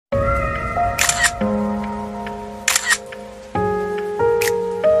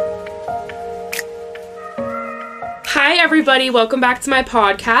everybody, welcome back to my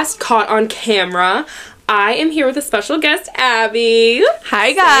podcast, Caught on Camera. I am here with a special guest, Abby.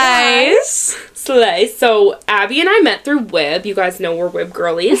 Hi guys! Slay. So, Abby and I met through WIB. You guys know we're WIB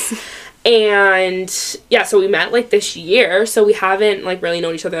girlies. And, yeah, so we met, like, this year. So we haven't, like, really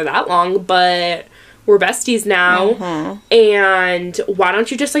known each other that long, but we're besties now. Mm-hmm. And why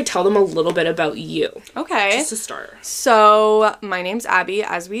don't you just, like, tell them a little bit about you? Okay. Just to start. So, my name's Abby.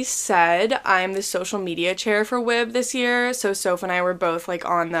 As we said, I'm the social media chair for WIB this year. So, Soph and I were both, like,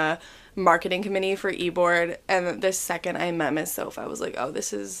 on the marketing committee for eBoard. And the second I met Miss Soph, I was like, oh,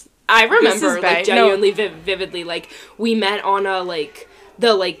 this is... I remember, like, genuinely vividly, like, we met on a, like,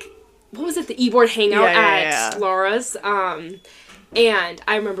 the, like... What was it? The eBoard hangout at Laura's. And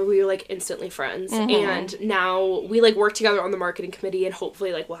I remember we were, like, instantly friends. Mm-hmm. And now we, like, work together on the marketing committee. And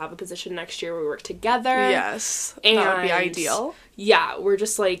hopefully, like, we'll have a position next year where we work together. Yes. And that would be ideal. Yeah. We're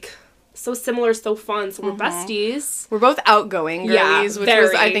just, like, so similar, so fun. So we're besties. We're both outgoing girlies, which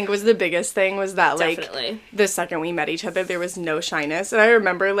was, I think, was the biggest thing. Was that, like, definitely. The second we met each other, there was no shyness. And I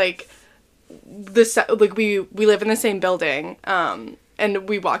remember, like, we live in the same building. And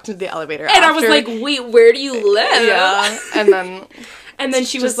we walked into the elevator and I was like, wait, where do you live? Yeah. And then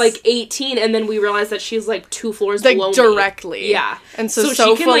she was, like, 18, and then we realized that she's, like, 2 floors below me. Directly. Yeah. And so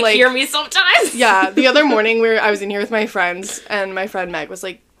she can, like, hear me sometimes. Yeah. The other morning, I was in here with my friends, and my friend Meg was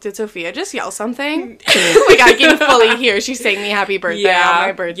like, did Sophia just yell something? Like, I can fully hear. She sang me happy birthday on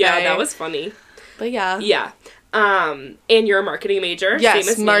my birthday. Yeah, that was funny. But yeah. Yeah. And you're a marketing major. Yes,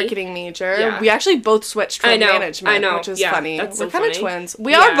 same as marketing major. Yeah. We actually both switched from management. I know. Which is funny. That's We're so kind of funny. twins.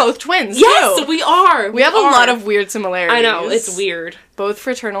 We are both twins, yes, too. we are. We have a lot of weird similarities. I know, it's weird. Both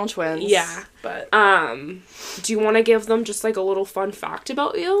fraternal twins. Yeah. But do you want to give them just, like, a little fun fact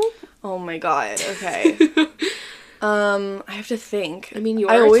about you? Oh my god. Okay. I have to think. I mean, you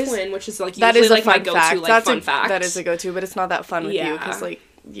are a twin, which is, like, usually, that is like, my go-to, like, fun fact. That is a go-to, but it's not that fun with you, because, like,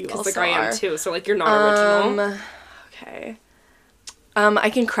 you also like, I are. am, too, so, like, you're not original. Okay. I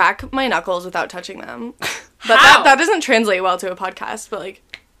can crack my knuckles without touching them. But How? that doesn't translate well to a podcast, but, like...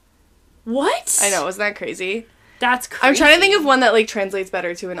 What? I know, isn't that crazy? That's crazy. I'm trying to think of one that, like, translates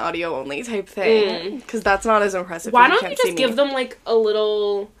better to an audio-only type thing. Because that's not as impressive. Why don't you just give them, like, a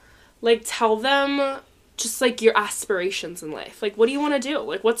little... Like, tell them just, like, your aspirations in life. Like, what do you want to do?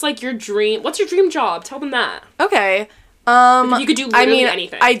 Like, what's, like, your dream... What's your dream job? Tell them that. Okay. Like, if you could do literally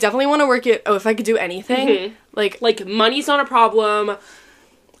anything. I definitely want to work at... Oh, if I could do anything? Mm-hmm. Like, money's not a problem.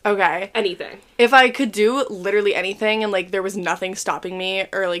 Okay. Anything. If I could do literally anything and, like, there was nothing stopping me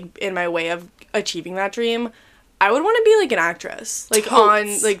or, like, in my way of achieving that dream, I would want to be, like, an actress. Like, on,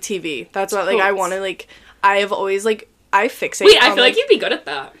 like, TV. That's what, like, I want to, like... I have always, like... I fixate Wait, I feel like you'd be good at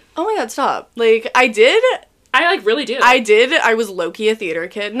that. Oh my god, stop. Like, I did... I, like, really do. I was low-key a theater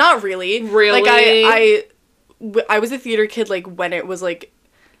kid. Not really. Really? Like, I was a theater kid, like, when it was, like...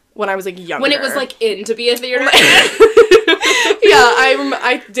 When I was, like, younger. When it was, like, in to be a theater kid. Yeah,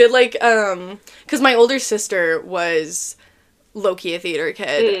 I did, like, because my older sister was low-key a theater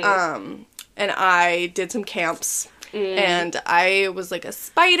kid, and I did some camps, and I was, like, a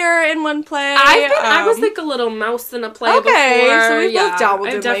spider in one play. I was, like, a little mouse in a play before. So we both dabbled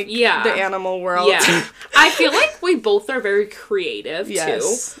in, like, the animal world. Yeah. I feel like we both are very creative, too.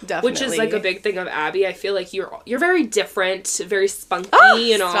 Definitely. Which is, like, a big thing of Abby. I feel like you're very different, very spunky,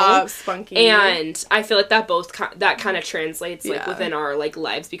 you know. Stop, spunky. And I feel like that kind of translates, like, within our, like,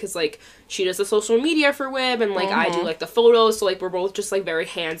 lives, because, like, she does the social media for WIB, and, like, I do, like, the photos, so, like, we're both just, like, very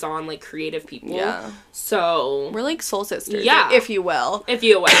hands-on, like, creative people. Yeah. So... We're, like, soul sisters. Yeah. If you will. If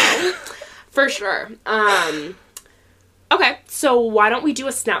you will. For sure. Okay, so why don't we do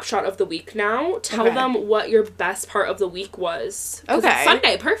a snapshot of the week now? Tell them what your best part of the week was. Okay. It's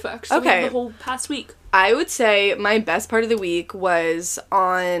Sunday, perfect. So we have the whole past week. I would say my best part of the week was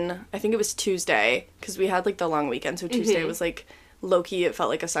on, I think it was Tuesday, because we had, like, the long weekend, so Tuesday was, like, low-key, it felt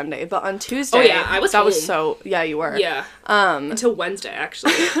like a Sunday. But on Tuesday... Oh, yeah, I was home. Yeah, you were. Yeah. Until Wednesday,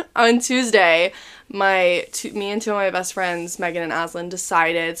 actually. On Tuesday, me and two of my best friends, Megan and Aslan,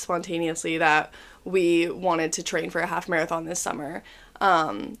 decided spontaneously that we wanted to train for a half marathon this summer.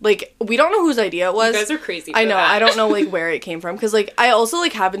 Like, we don't know whose idea it was. You guys are crazy for I know, that. I don't know, like, where it came from, because, like, I also,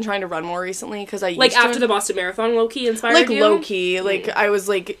 like, have been trying to run more recently, because I used like, to... after the Boston Marathon, low-key inspired like, you? low-key, like, I was,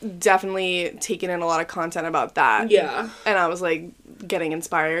 like, definitely taking in a lot of content about that. Yeah. And I was, like, getting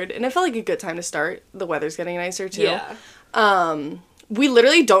inspired, and it felt like a good time to start. The weather's getting nicer, too. Yeah. We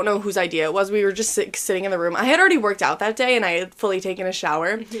literally don't know whose idea it was. We were just sitting in the room. I had already worked out that day, and I had fully taken a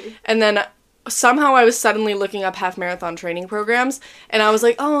shower, and then... Somehow I was suddenly looking up half marathon training programs, and I was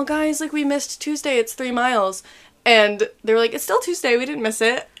like, oh, guys, like, we missed Tuesday, it's 3 miles. And they were like, it's still Tuesday, we didn't miss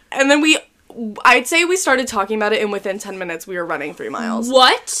it. And then we I'd say we started talking about it, and within 10 minutes, we were running 3 miles.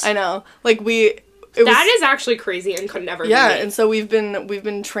 What? I know. Like, that is actually crazy and could never be me. And so we've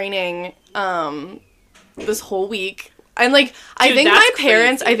been training, this whole week. And, like, I think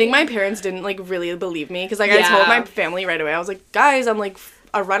my parents didn't, like, really believe me, because, like, I told my family right away. I was like, guys, I'm, like,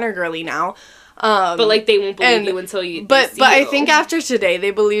 a runner girly now. But, like, they won't believe you until you But I think after today,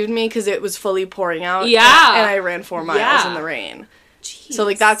 they believed me, because it was fully pouring out. Yeah. And I ran 4 miles in the rain. Jeez. So,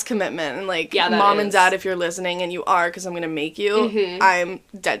 like, that's commitment. And, like, mom and dad, if you're listening, and you are, because I'm going to make you, I'm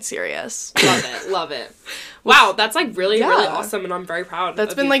dead serious. Love it. Wow, that's, like, really, really awesome, and I'm very proud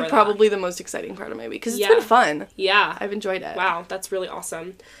That's been, like, probably the most exciting part of my week, because it's been fun. Yeah. I've enjoyed it. Wow, that's really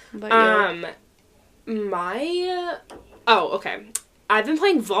awesome. But, okay. I've been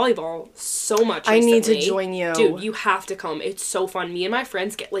playing volleyball so much recently. I need to join you. Dude, you have to come. It's so fun. Me and my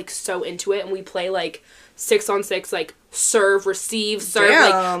friends get, like, so into it, and we play, like, 6-on-6, like, serve, receive,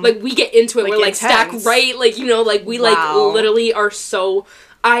 serve. Like, we get into it. We're, like, stack right. Like, you know, like, we, like, literally are so...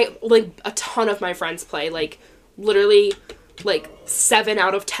 a ton of my friends play. Like, literally, like, 7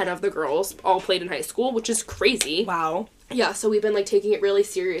 out of 10 of the girls all played in high school, which is crazy. Wow. Yeah, so we've been, like, taking it really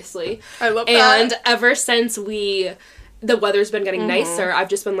seriously. I love that. And ever since the weather's been getting nicer, I've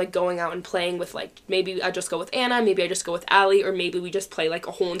just been, like, going out and playing with, like, maybe I just go with Anna, maybe I just go with Allie, or maybe we just play, like,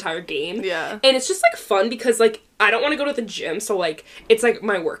 a whole entire game. Yeah. And it's just, like, fun because, like, I don't want to go to the gym, so, like, it's, like,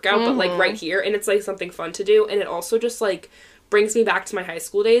 my workout, but, like, right here, and it's, like, something fun to do, and it also just, like, brings me back to my high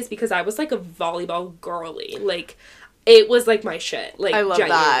school days because I was, like, a volleyball girly. Like, it was, like, my shit. Like, I love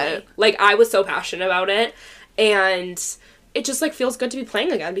genuinely. that. Like, I was so passionate about it, and... it just, like, feels good to be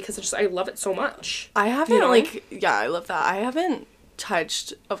playing again because I love it so much. I haven't, I love that. I haven't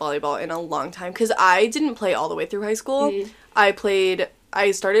touched a volleyball in a long time because I didn't play all the way through high school.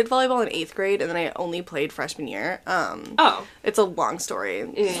 I started volleyball in 8th grade and then I only played freshman year. It's a long story.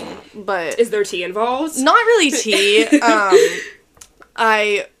 But... is there tea involved? Not really tea.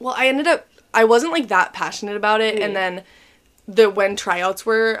 I wasn't, like, that passionate about it, and then when tryouts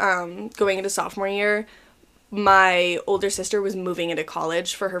were going into sophomore year, my older sister was moving into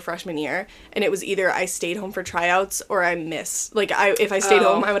college for her freshman year, and it was either I stayed home for tryouts or I miss, like, if I stayed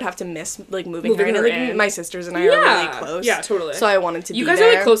home, I would have to miss, like, moving her in. And, like, my sisters and I are really close. Yeah, totally. So I wanted to be there. You guys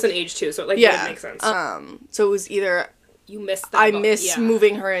are, like, close in age, too, so it, like, would make sense. So it was either... you missed I miss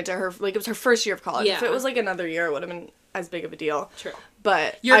moving her into her, like, it was her first year of college. If it was, like, another year, it would have been as big of a deal. True.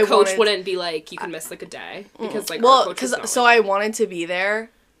 But your coach wouldn't be like, you can miss, like, a day, because, like, our coach is not so like I wanted to be there,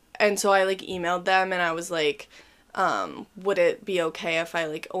 and so I, like, emailed them, and I was like... would it be okay if I,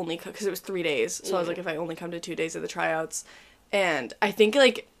 like, only come, because it was 3 days, so I was like, if I only come to 2 days of the tryouts, and I think,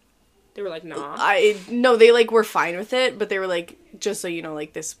 like, they were like, nah. No, they, like, were fine with it, but they were like, just so you know,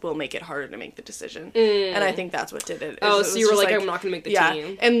 like, this will make it harder to make the decision, and I think that's what did it. So you were like, I'm not gonna make the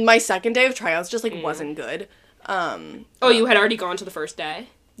team. And my second day of tryouts just, like, wasn't good. You had already gone to the first day?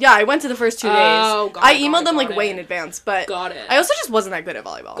 Yeah, I went to the first 2 days. I emailed them, like, way in advance, but got it. I also just wasn't that good at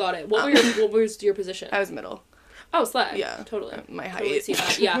volleyball. Got it. What was your position? I was middle. Oh, slag. Yeah. Totally. My height. Totally see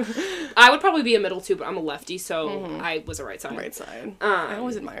that. Yeah. I would probably be a middle, too, but I'm a lefty, so I was a right side. Right side. I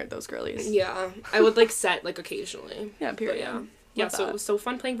always admired those girlies. Yeah. I would, like, set, like, occasionally. Yeah, period. But, yeah, so it was so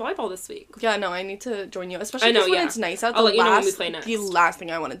fun playing volleyball this week. Yeah, no, I need to join you, especially when it's nice out. I'll let you know when we play next. The last thing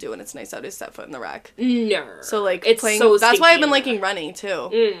I want to do when it's nice out is set foot in the rec. No. So, like, it's playing... so that's why I've been liking running,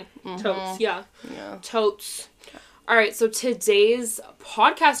 too. Totes, yeah. Totes. Alright, so today's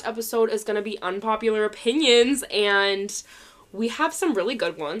podcast episode is going to be Unpopular Opinions, and we have some really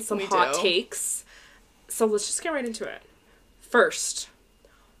good ones, some hot takes. So let's just get right into it. First,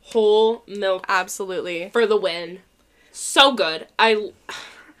 whole milk. Absolutely. For the win. So good. I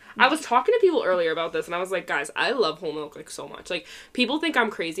was talking to people earlier about this, and I was like, guys, I love whole milk, like, so much. Like, people think I'm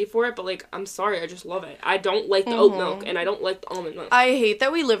crazy for it, but, like, I'm sorry, I just love it. I don't like the oat milk, and I don't like the almond milk. I hate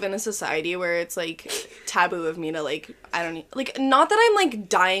that we live in a society where it's, like, taboo of me to, like, like, not that I'm, like,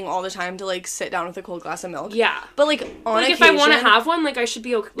 dying all the time to, like, sit down with a cold glass of milk. Yeah. But, like, on occasion... if I want to have one, like, I should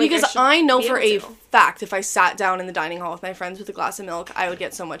be okay. Like, because I know for a fact, if I sat down in the dining hall with my friends with a glass of milk, I would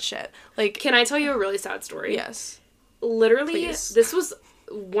get so much shit. Like... Can I tell you a really sad story? Yes. Literally, Please. This was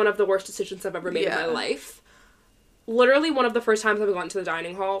one of the worst decisions I've ever made in my life. Literally, one of the first times I've gone to the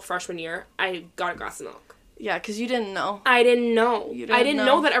dining hall, freshman year, I got a glass of milk. Yeah, because you didn't know. I didn't know. I didn't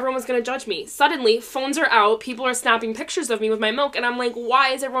know that everyone was going to judge me. Suddenly, phones are out, people are snapping pictures of me with my milk, and I'm like, why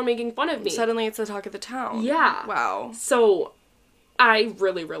is everyone making fun of me? Suddenly, it's the talk of the town. Yeah. Wow. So... I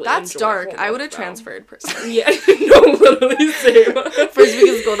really, really That's enjoy dark. milk, I would have transferred, personally. Yeah. No, literally, same. First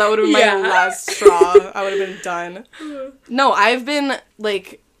week of school, that would have been my last straw. I would have been done. No, I've been,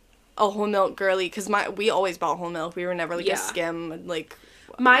 like, a whole milk girly, because we always bought whole milk. We were never, like, a skim, like...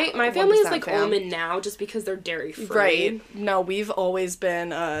 My family is like almond now just because they're dairy free. Right. No, we've always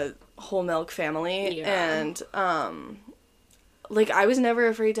been a whole milk family, and like, I was never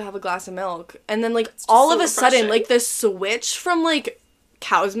afraid to have a glass of milk. And then, like, all of a sudden, like, the switch from, like,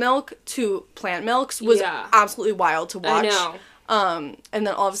 cow's milk to plant milks was absolutely wild to watch. I know. And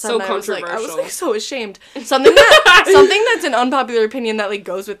then all of a sudden I was like so ashamed. Something that's an unpopular opinion that, like,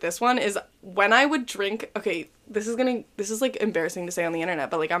 goes with this one is when I would drink, okay, this is like embarrassing to say on the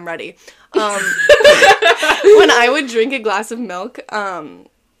internet, but, like, I'm ready. When I would drink a glass of milk,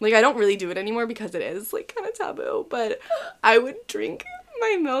 like, I don't really do it anymore because it is, like, kind of taboo, but I would drink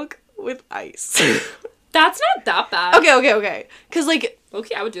my milk with ice. That's not that bad. Okay. Because, like...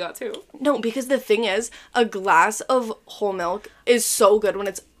 Okay, I would do that, too. No, because the thing is, a glass of whole milk is so good when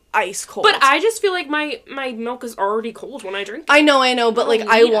it's ice cold. But I just feel like my milk is already cold when I drink it. I know, but, like,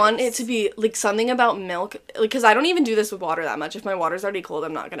 I want it to be, like, something about milk... Like, because I don't even do this with water that much. If my water's already cold,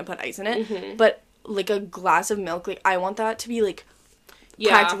 I'm not going to put ice in it. Mm-hmm. But, like, a glass of milk, like, I want that to be, like...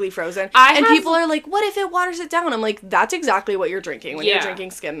 practically frozen. People are like, what if it waters it down? I'm like, that's exactly what you're drinking when you're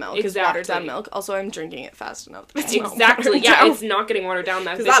drinking skim milk. Is watered down milk. Also, I'm drinking it fast enough. It's it's not getting watered down.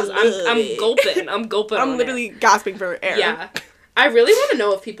 I'm gulping. I'm literally gasping for air. Yeah. I really want to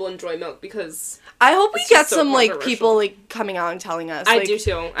know if people enjoy milk because I hope we get some, like, people, like, coming out and telling us. Like, I do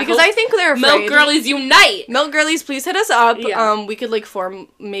too. Because I think they're afraid. Milk girlies unite! Milk girlies, please hit us up. Yeah. We could, like, form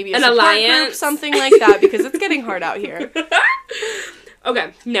maybe an support alliance group, something like that, because it's getting hard out here.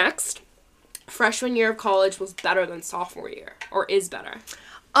 Okay, next. Freshman year of college was better than sophomore year. Or is better.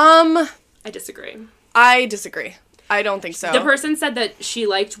 I disagree. I don't think so. The person said that she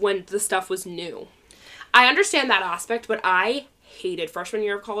liked when the stuff was new. I understand that aspect, but I hated freshman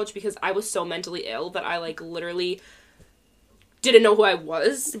year of college because I was so mentally ill that I, like, literally didn't know who I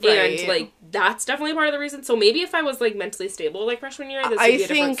was. Right. And, like, that's definitely part of the reason. So maybe if I was, like, mentally stable, like, freshman year, this would be a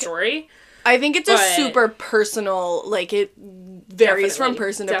different story. I think it's a super personal, like, it varies from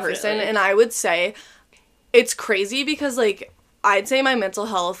person to person, and I would say it's crazy because, like, I'd say my mental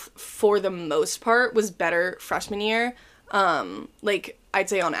health, for the most part, was better freshman year. Like, I'd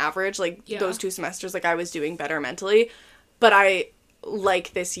say on average, like, those 2 semesters, like, I was doing better mentally, but I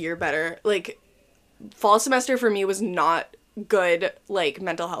like this year better. Like, fall semester for me was not good, like,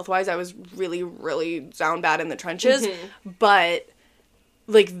 mental health-wise. I was really, really down bad in the trenches, but...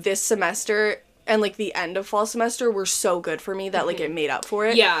 like, this semester and, like, the end of fall semester were so good for me that, like, it made up for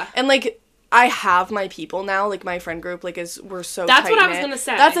it. Yeah. And, like, I have my people now. Like, my friend group, like, we're so That's tight-knit. what I was gonna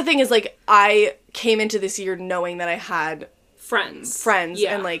say. That's the thing is, like, I came into this year knowing that I had... Friends.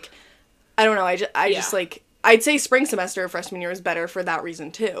 Yeah. And, like, I don't know. I just, like... I'd say spring semester of freshman year is better for that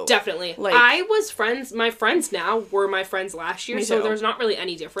reason, too. Definitely. Like, my friends now were my friends last year, so there's not really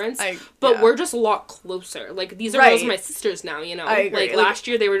any difference. But we're just a lot closer. Like, these are those my sisters now, you know? I agree. Like, last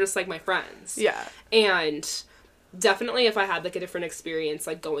year they were just, like, my friends. Yeah. And definitely if I had, like, a different experience,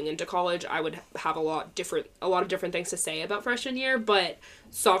 like, going into college, I would have a lot of different things to say about freshman year, but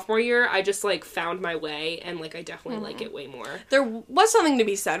sophomore year, I just, like, found my way, and, like, I definitely like it way more. There was something to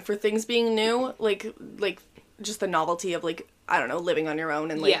be said for things being new, like just the novelty of, like, I don't know, living on your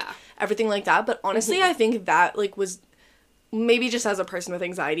own and, like, everything like that. But honestly, I think that, like, was maybe just as a person with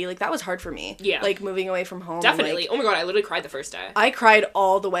anxiety, like, that was hard for me. Yeah. Like, moving away from home. Definitely. Like, oh my god, I literally cried the first day. I cried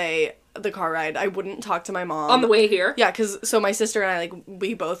all the way the car ride. I wouldn't talk to my mom. On the way here? Yeah, because, so my sister and I, like,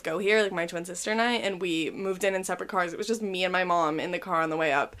 we both go here, like, my twin sister and I, and we moved in separate cars. It was just me and my mom in the car on the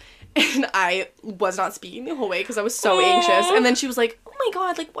way up. And I was not speaking the whole way because I was so anxious. And then she was like, oh my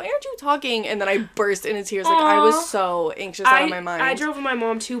god, like, why aren't you talking? And then I burst into tears. Like, I was so anxious out of my mind. I drove with my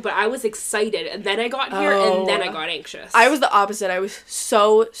mom too, but I was excited. And then I got here, and then I got anxious. I was the opposite. I was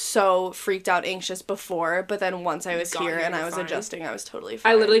so freaked out anxious before. But then once I was here and I was adjusting, I was totally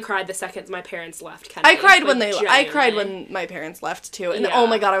fine. I literally cried the second my parents left. I cried when my parents left too. And oh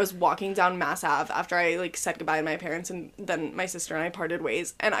my god, I was walking down Mass Ave after I, like, said goodbye to my parents. And then my sister and I parted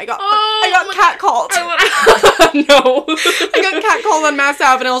ways. And I got catcalled. No. I got catcalled on Mass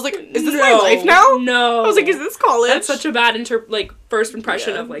Ave, and I was like, is this my life now? No. I was like, is this college? That's such a bad first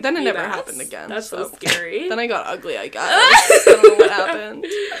impression of, like, then it never happened again. That's so scary. Then I got ugly, I guess. I don't know what happened.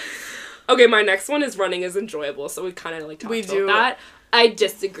 Okay, my next one is running is enjoyable, so we kind of, like, talked about that. I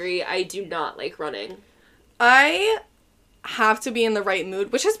disagree. I do not like running. I have to be in the right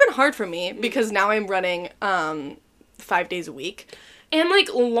mood, which has been hard for me, because now I'm running 5 days a week. And,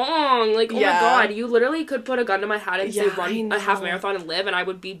 like, long. Like, oh my god, you literally could put a gun to my head and say run a half marathon and live, and I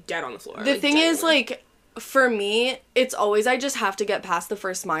would be dead on the floor. The thing is, like, for me, it's always I just have to get past the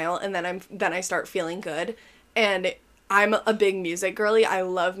first mile, and then I start feeling good. And I'm a big music girly. I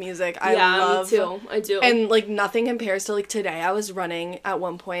love music. I love... me too. I do. And, like, nothing compares to, like, today I was running at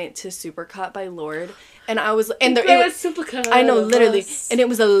one point to Supercut by Lorde. And I was... And there, Supercut. I know, literally. And it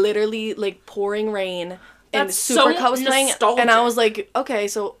was literally, like, pouring rain. And Supercut was playing. And I was like, okay,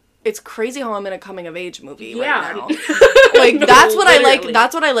 so... It's crazy how I'm in a coming of age movie right now. Like, that's what I like.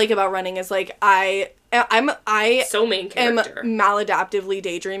 That's what I like about running is, like, I so main character. am maladaptively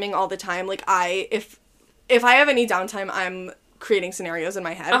daydreaming all the time. Like, if I have any downtime, I'm creating scenarios in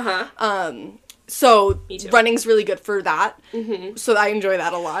my head. So running's really good for that. Mm-hmm. So I enjoy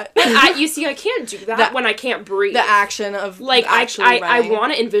that a lot. You see, I can't do that when I can't breathe. The action of like I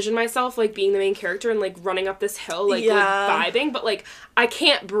want to envision myself like being the main character and like running up this hill like vibing, but like I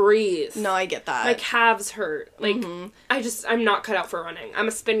can't breathe. No, I get that. My calves hurt. Like I'm not cut out for running. I'm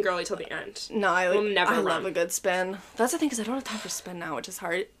a spin girly till the end. No, I love a good spin. That's the thing, because I don't have time for spin now, which is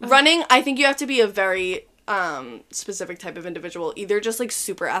hard. Running, I think you have to be a very specific type of individual. Either just like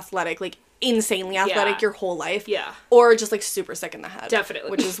super athletic, like insanely athletic your whole life, or just like super sick in the head,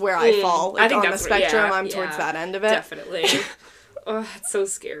 definitely, which is where I fall. Like, I think on the spectrum, I'm towards that end of it, definitely. Oh, it's so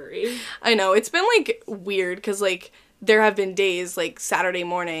scary. I know, it's been like weird because like there have been days like Saturday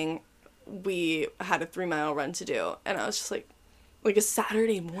morning we had a 3-mile run to do, and I was just like a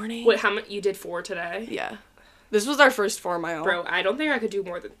Saturday morning. Wait, how much you did 4 today? Yeah, this was our first 4-mile. Bro, I don't think I could do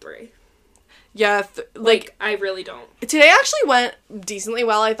more than 3. Yeah, like, I really don't. Today actually went decently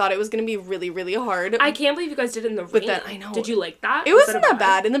well. I thought it was going to be really, really hard. I can't believe you guys did it in the rain. But then, I know. Did you like that? It wasn't that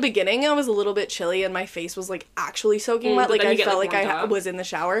bad. In the beginning, I was a little bit chilly, and my face was, like, actually soaking wet. Like, I felt like I was in the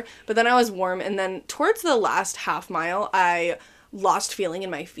shower. But then I was warm, and then towards the last half mile, I lost feeling in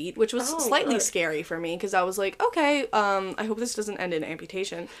my feet, which was slightly scary for me, because I was like, okay, I hope this doesn't end in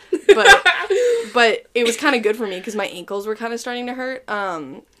amputation. But it was kind of good for me, because my ankles were kind of starting to hurt.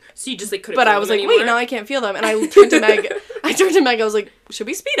 So you just, like, couldn't But I was like, anymore? wait, now I can't feel them. And I turned to Meg. I was like, should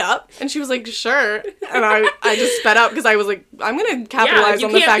we speed up? And she was like, sure. And I just sped up because I was like, I'm going to capitalize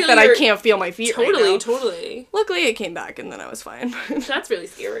on the fact that I can't feel my feet right now. Totally. Luckily, it came back, and then I was fine. That's really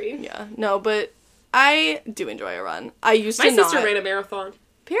scary. Yeah. No, but I do enjoy a run. I used to not. My sister ran a marathon.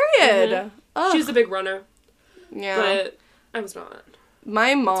 Period. Mm-hmm. She was a big runner. Yeah. But I was not.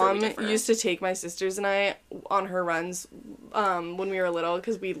 My mom used to take my sisters and I on her runs when we were little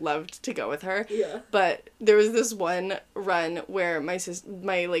because we loved to go with her. Yeah. But there was this one run where my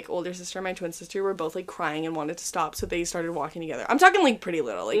like older sister and my twin sister were both like crying and wanted to stop, so they started walking together. I'm talking like pretty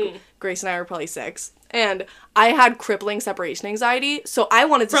little. Like Grace and I were probably 6. And I had crippling separation anxiety, so I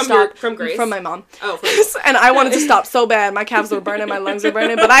wanted to stop. From Grace? From my mom. Oh, from Grace. And I wanted to stop so bad. My calves were burning, my lungs were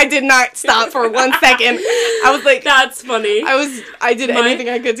burning, but I did not stop for 1 second. I was like... That's funny. I did anything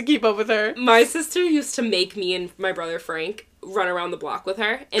I could to keep up with her. My sister used to make me and my brother Frank run around the block with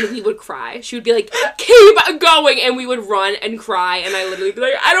her, and we would cry. She would be like, keep going, and we would run and cry, and I literally be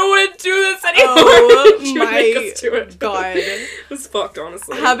like, I don't want to do this anymore. Oh she would make us do it. God. It was fucked,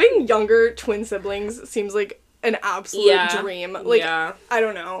 honestly. Having younger twin siblings seems like an absolute dream. Like, I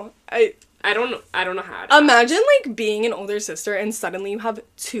don't know. I don't know how to imagine like being an older sister and suddenly you have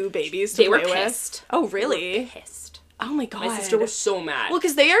 2 babies to play with. Pissed. Oh, really? They were pissed. Oh my God. My sister was so mad. Well,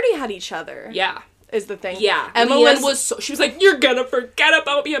 because they already had each other. Yeah. Is the thing. Yeah. Emma she was like, you're gonna forget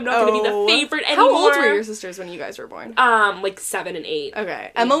about me. I'm not gonna be the favorite anymore. How old were your sisters when you guys were born? Like 7 and 8.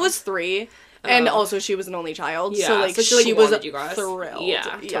 Okay. Emma was 3. And also, she was an only child, so like she was thrilled. Yeah,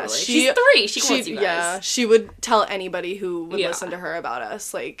 totally. Yeah, she's 3. She wants you guys. Yeah, she would tell anybody who would listen to her about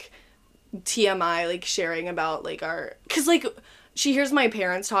us, like TMI, like sharing about like our, because like she hears my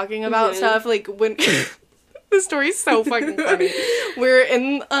parents talking about stuff, like when the story's so fucking funny. We're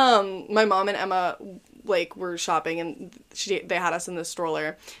in my mom and Emma like were shopping, and they had us in the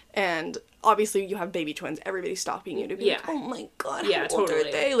stroller, and obviously you have baby twins, everybody's stopping you to be like, oh my God, how old are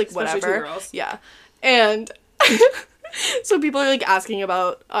they? Like, especially whatever. 2 girls. Yeah. And so people are like asking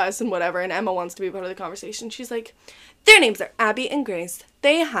about us and whatever, and Emma wants to be part of the conversation. She's like, their names are Abby and Grace.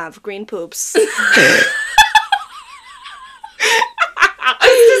 They have green poops. Some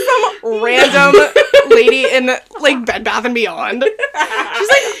random lady in like Bed Bath & Beyond. She's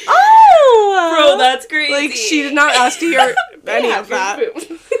like, oh, bro, that's crazy. Like, she did not ask to hear any of that.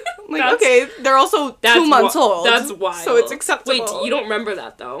 Like, okay, they're also 2 months old. That's wild. So it's acceptable. Wait, you don't remember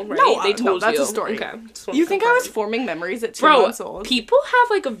that though, right? No, they told that's you. a story. Okay. You think I was forming memories at 2 months old? People have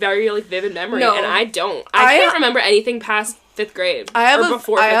like a very like vivid memory, and I don't. I can't remember anything past 5th grade. I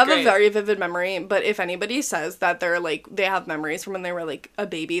have a very vivid memory, but if anybody says that they're like they have memories from when they were like a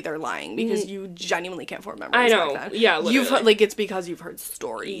baby, they're lying, because you genuinely can't form memories. I know. Back then. Yeah, literally. You've like it's because you've heard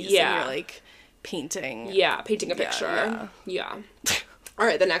stories. Yeah. And you're like painting. Yeah, painting a picture. Yeah. All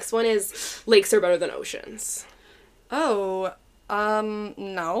right, the next one is lakes are better than oceans. Oh,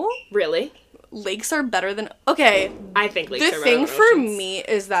 no. Really? Lakes are better than... Okay. I think lakes are better than than oceans. The thing for me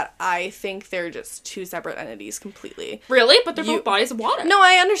is that I think they're just two separate entities completely. Really? But they're both bodies of water. No,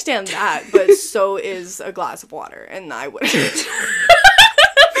 I understand that, but so is a glass of water, and I wouldn't.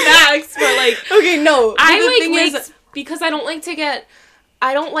 Facts, but like... Okay, no. I like lakes because I don't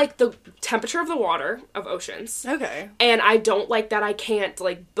like the temperature of the water of oceans. Okay. And I don't like that I can't,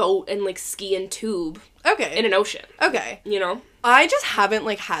 like, boat and, like, ski and tube. Okay. In an ocean. Okay. You know? I just haven't,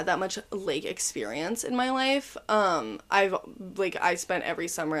 like, had that much lake experience in my life. I spent every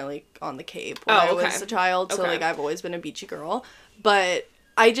summer, like, on the Cape when I was a child, so, like, I've always been a beachy girl. But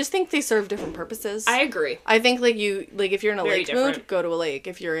I just think they serve different purposes. I agree. I think, like, if you're in a lake mood, go to a lake.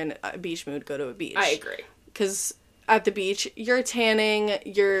 If you're in a beach mood, go to a beach. I agree. Because... at the beach, you're tanning,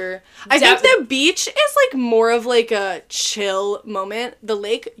 I think the beach is, like, more of, like, a chill moment. The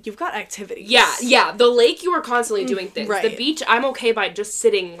lake, you've got activities. Yeah. The lake, you are constantly doing things. Right. The beach, I'm okay by just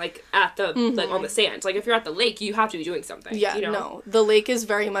sitting, like, at the, like, on the sand. Like, if you're at the lake, you have to be doing something. Yeah, you know? No. The lake is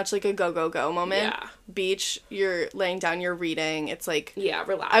very much, like, a go moment. Yeah. Beach, you're laying down, you're reading. It's, like... yeah,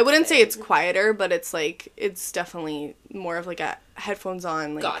 relax. I wouldn't say it's quieter, but it's, like, it's definitely more of, like, a headphones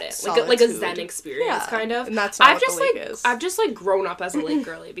on, like, got it. Solitude. Like a zen experience, kind of. And that's not what the lake is. I've just, like, grown up as a lake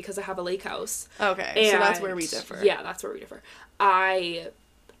girly because I have a lake house. Okay, so that's where we differ. Yeah, that's where we differ. I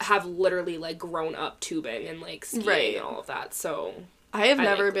have literally, like, grown up tubing and, like, skiing and all of that, so... I have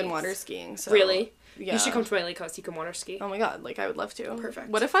never been water skiing, so... Really? Yeah. You should come to my lake house. You can water ski. Oh my god, like, I would love to. Perfect.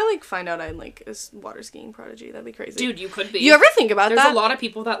 What if I, like, find out I'm, like, a water skiing prodigy? That'd be crazy. Dude, you could be. You ever think about that? There's a lot of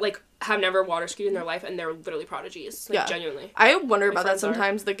people that, like, have never water skied in their life, and they're literally prodigies. Like, genuinely. I wonder about that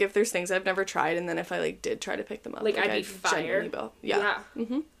sometimes, like, if there's things I've never tried, and then if I, like, did try to pick them up. Like I'd be fire. Yeah.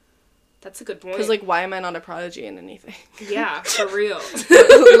 Mm-hmm. That's a good point. Because, like, why am I not a prodigy in anything? Yeah, for real.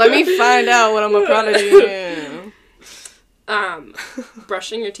 Let me find out what I'm a prodigy in.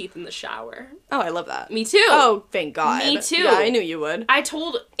 Brushing your teeth in the shower. Oh, I love that. Me too. Oh, thank God. Me too. Yeah, I knew you would. I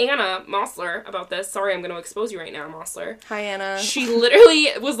told Anna Mossler about this. Sorry, I'm going to expose you right now, Mossler. Hi, Anna. She literally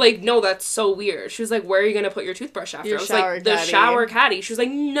was like, no, that's so weird. She was like, where are you going to put your toothbrush after? Your I was shower like, the caddy. shower caddy. She was like,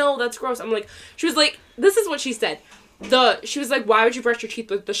 no, that's gross. I'm like, she was like, this is what she said. She was like, why would you brush your teeth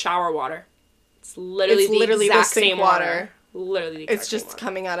with the shower water? It's literally the exact same water. Literally the exact It's just same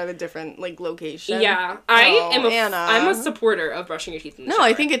coming out of a different, like, location. Yeah. Anna. I'm a supporter of brushing your teeth in the shower. No,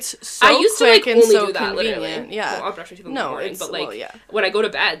 I think it's so I used quick to, like, and only so do that, convenient. literally. Yeah. Well, I'll brush my teeth in the morning, but, like, when I go to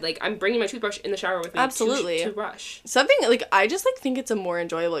bed, like, I'm bringing my toothbrush in the shower with me to brush. Something, like, I just, like, think it's a more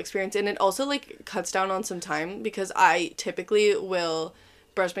enjoyable experience, and it also, like, cuts down on some time, because I typically will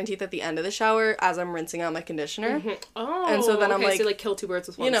brush my teeth at the end of the shower as I'm rinsing out my conditioner. Mm-hmm. Oh, and so then I'm like, so like kill two birds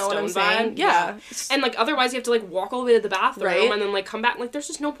with one you know stone. What I'm saying? Yeah. And like otherwise you have to like walk all the way to the bathroom right? and then like come back. Like there's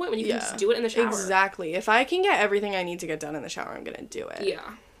just no point when you can just do it in the shower. Exactly. If I can get everything I need to get done in the shower, I'm gonna do it. Yeah.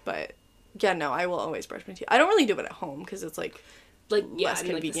 But yeah, no, I will always brush my teeth. I don't really do it at home because it's like less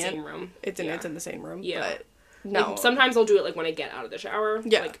convenient. Like, the same room. It's in the same room. Yeah. But no. Like, sometimes I'll do it like when I get out of the shower.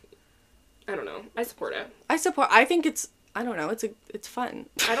 Yeah. Like, I don't know. I support it. I think it's. I don't know. It's fun.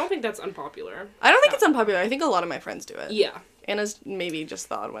 I don't think that's unpopular. I don't think it's unpopular. I think a lot of my friends do it. Yeah. Anna's maybe just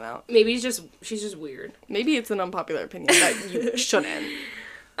the odd one out. Maybe she's just weird. Maybe it's an unpopular opinion that you shouldn't.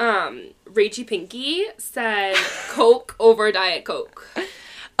 Rachy Pinky said Coke over Diet Coke.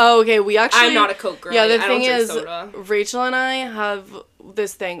 Oh, okay. I'm not a Coke girl. Yeah, the thing is, soda. Rachel and I have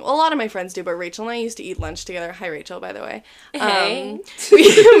this thing. Well, a lot of my friends do, but Rachel and I used to eat lunch together. Hi, Rachel, by the way. Hey.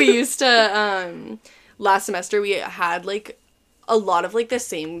 We used to, last semester, we had, like, a lot of, like, the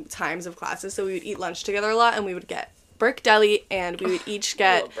same times of classes, so we would eat lunch together a lot, and we would get Burke Deli, and we would each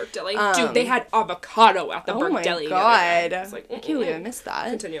get... Burke Deli. Dude, they had avocado at the Burke Deli. Oh, my God. It's like, I can't believe I missed that.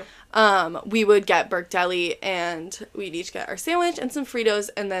 Continue. We would get Burke Deli, and we'd each get our sandwich and some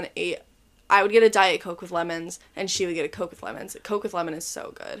Fritos, and then I would get a Diet Coke with lemons, and she would get a Coke with lemons. Coke with lemon is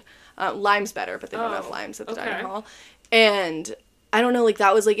so good. Lime's better, but they don't have limes at the dining hall. And... I don't know, like,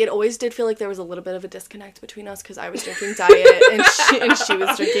 that was, like, it always did feel like there was a little bit of a disconnect between us, because I was drinking diet, and she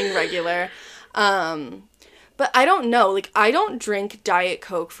was drinking regular. But I don't know, like, I don't drink Diet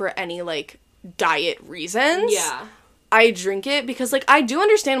Coke for any, like, diet reasons. Yeah. I drink it because, like, I do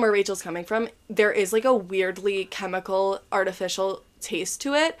understand where Rachel's coming from. There is, like, a weirdly chemical, artificial taste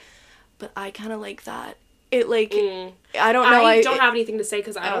to it, but I kind of like that. It, like, I don't know. I don't have anything to say,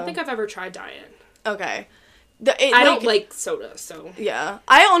 because I don't think I've ever tried diet. Okay. I don't like soda, so... Yeah.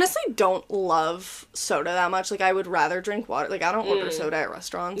 I honestly don't love soda that much. Like, I would rather drink water. Like, I don't order soda at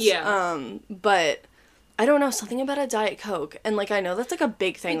restaurants. Yeah. But, I don't know, something about a Diet Coke. And, like, I know that's, like, a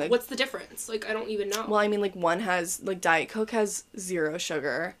big thing. Like, what's the difference? Like, I don't even know. Well, I mean, like, one has... Like, Diet Coke has 0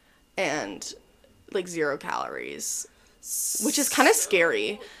 sugar, and like 0 calories, which is kind of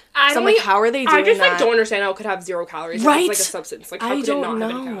scary. I'm like, how are they doing that? I just, like, don't understand how it could have 0 calories. Right? Like, it's, like, a substance. Like, how could it not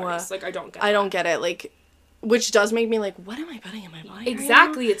have any calories? Like, I don't get it. I don't get it. Like, which does make me, like, what am I putting in my body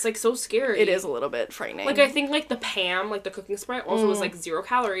Exactly. right now? It's, like, so scary. It is a little bit frightening. Like, I think, like, the Pam, like, the cooking Sprite also was, like, 0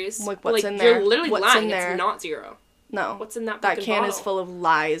 calories. Like, what's in there? You're literally what's lying. In there? It's not 0. No. What's in that That can bottle? is full of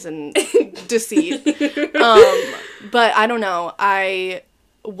lies and deceit. But I don't know.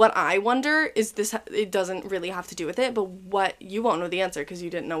 What I wonder is this, it doesn't really have to do with it, but what, you won't know the answer because you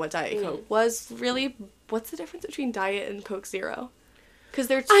didn't know what Diet Coke was really. What's the difference between Diet and Coke Zero? Because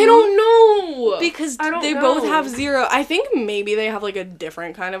they're two. I don't know. Because they both have 0. I think maybe they have, like, a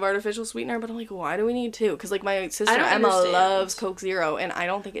different kind of artificial sweetener, but I'm like, why do we need 2? Because, like, my sister Emma loves Coke Zero, and I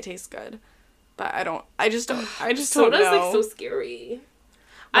don't think it tastes good. But I just don't know. Soda's, like, so scary.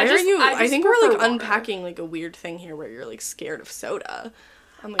 I think we're, like, unpacking, like, a weird thing here where you're, like, scared of soda.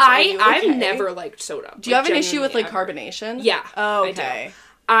 I'm like, I've never liked soda. Do you have an issue with, like, carbonation? Yeah. Oh, okay.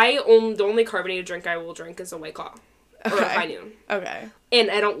 The only carbonated drink I will drink is a White Claw. Or a High Noon. Okay.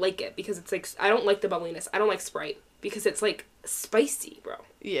 And I don't like it because it's, like, I don't like the bubbliness. I don't like Sprite because it's, like, spicy, bro.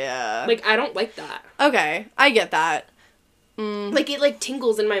 Yeah. Like, I don't like that. Okay. I get that. Like, it, like,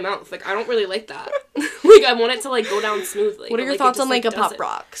 tingles in my mouth. Like, I don't really like that. Like, I want it to, like, go down smoothly. What are your thoughts on, like, a Pop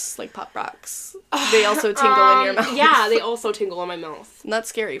Rocks? Like, Pop Rocks. They also tingle in your mouth. Yeah, they also tingle in my mouth. And that's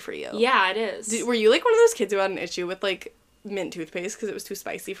scary for you. Yeah, it is. Were you, like, one of those kids who had an issue with, like, mint toothpaste because it was too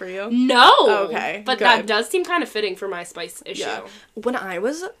spicy for you? No! Okay, but good. That does seem kind of fitting for my spice issue. Yeah. When I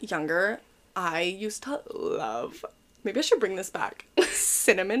was younger, I used to love... Maybe I should bring this back.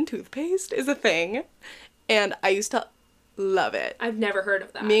 Cinnamon toothpaste is a thing. And I used to love it. I've never heard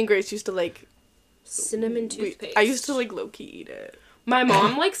of that. Me and Grace used to, like... Cinnamon toothpaste. I used to, like, low-key eat it. My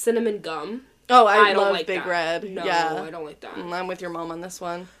mom likes cinnamon gum. Oh, I don't love like Big that. Red. No, yeah. I don't like that. I'm with your mom on this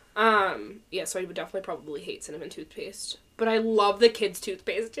one. Yeah, so I would definitely probably hate cinnamon toothpaste. But I love the kids'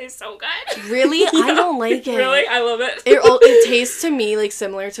 toothpaste. It tastes so good. Really? Yeah. I don't like it. Really? I love it. It tastes to me, like,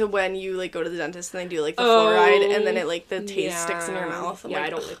 similar to when you, like, go to the dentist and they do, like, the fluoride, and then it, like, the taste sticks in your mouth. I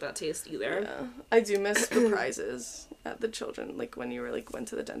don't like that taste either. Yeah. I do miss the prizes at the children, like, when you were, like, went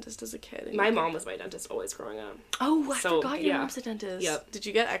to the dentist as a kid. My mom was my dentist always growing up. Oh, I forgot your mom's a dentist. Yep. Did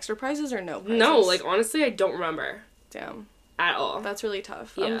you get extra prizes or no prizes? No, like, honestly, I don't remember. Damn. At all. That's really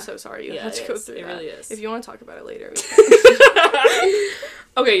tough. Yeah. I'm so sorry you had to go through that. It really is. If you want to talk about it later, we can.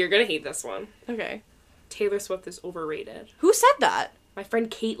 Okay, you're gonna hate this one. Okay. Taylor Swift is overrated. Who said that? My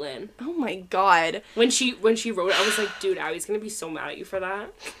friend Caitlin. Oh my god. When she wrote it, I was like, dude, Abby's gonna be so mad at you for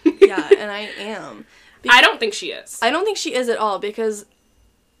that. Yeah, and I am. I don't think she is. I don't think she is at all, because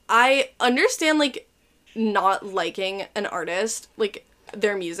I understand, like, not liking an artist, like,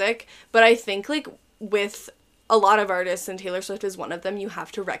 their music, but I think, like, with a lot of artists, and Taylor Swift is one of them, you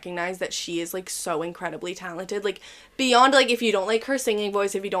have to recognize that she is, like, so incredibly talented. Like, beyond, like, if you don't like her singing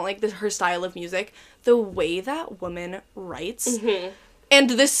voice, if you don't like her style of music, the way that woman writes, and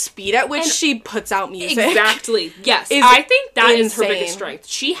the speed at which she puts out music. Exactly. Yes. I think that is her insane. biggest strength.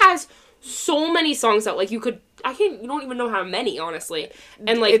 She has so many songs out. Like, you don't even know how many, honestly.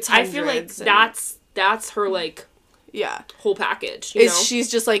 And, like, I feel like that's her, like... Yeah. Whole package, you know? She's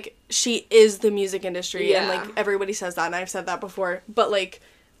just, like, she is the music industry, and, Yeah. like, everybody says that, and I've said that before, but, like,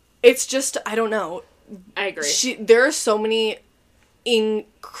 it's just, I don't know. I agree. There are so many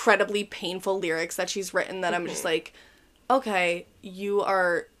incredibly painful lyrics that she's written that I'm just like, okay, you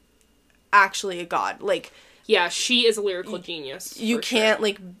are actually a god. Like... Yeah, she is a lyrical genius. You can't,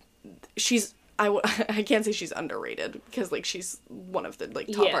 like... She's... I can't say she's underrated, because, like, she's one of the,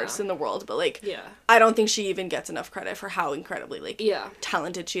 like, top artists in the world, but, like, I don't think she even gets enough credit for how incredibly, like,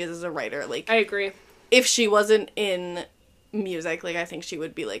 talented she is as a writer. Like, I agree. If she wasn't in music, like, I think she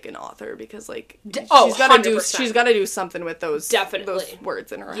would be, like, an author, because, like, she's gotta do something with those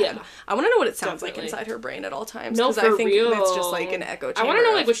words in her head. I want to know what it sounds like inside her brain at all times, because I think it's just, like, an echo chamber. I want to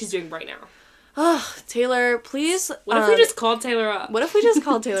know, like, what she's doing right now. Oh, Taylor, please. What if we just called Taylor up?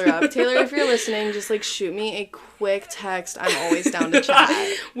 Taylor, if you're listening, just, like, shoot me a quick text. I'm always down to chat.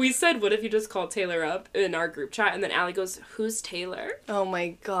 We said, what if you just called Taylor up in our group chat, and then Allie goes, who's Taylor? Oh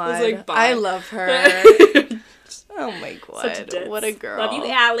my god. I was like, bye. I love her. Oh my god. What a girl. Love you,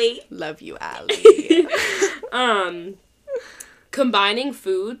 Allie. Love you, Allie. Combining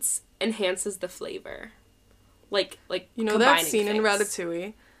foods enhances the flavor. Like, you know that scene in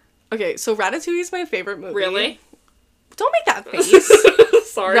Ratatouille? Okay, so Ratatouille is my favorite movie. Really? Don't make that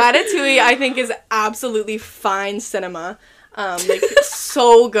face. Sorry. Ratatouille, I think, is absolutely fine cinema. Like,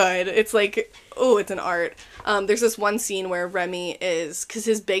 so good. It's like, oh, it's an art. There's this one scene where Remy is, because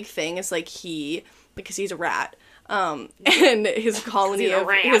his big thing is, like, because he's a rat, And his colony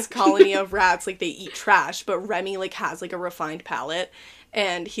of rats, like, they eat trash, but Remy, like, has, like, a refined palate,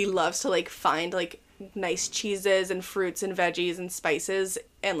 and he loves to, like, find, like, nice cheeses and fruits and veggies and spices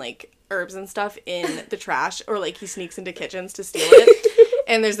and, like, herbs and stuff in the trash, or, like, he sneaks into kitchens to steal it.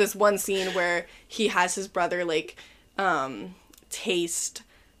 And there's this one scene where he has his brother, like, taste,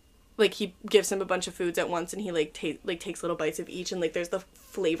 like, he gives him a bunch of foods at once, and he, like, takes little bites of each, and, like, there's the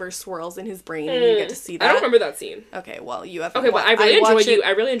flavor swirls in his brain, and you get to see that. I don't remember that scene. Okay, well, you have... Okay, but I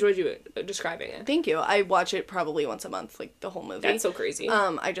really enjoyed you describing it. Thank you. I watch it probably once a month, like, the whole movie. That's so crazy.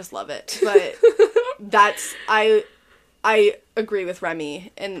 I just love it. But I agree with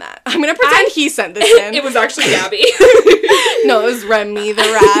Remy in that. I'm gonna pretend he sent this in. It was actually Gabby. No, it was Remy the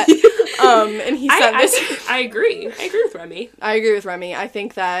rat. And he sent this. I agree. I agree with Remy. I agree with Remy. I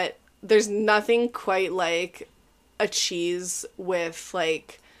think that there's nothing quite like a cheese with,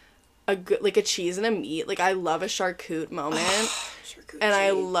 like, a good, like, a cheese and a meat. Like, I love a charcuterie moment. Charcuterie. And I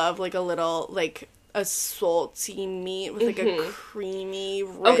love, like, a little, like, a salty meat with, like, a creamy,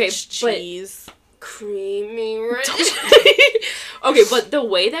 rich cheese. Creamy, rich. Okay, but the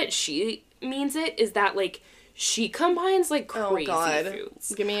way that she means it is that, like, she combines, like, crazy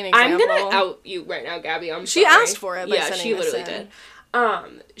foods. Give me an example. I'm gonna out you right now, Gabby. I'm sorry. She asked for it by sending she literally did.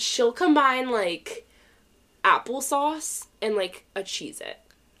 She'll combine, like, applesauce and, like, a Cheez-It.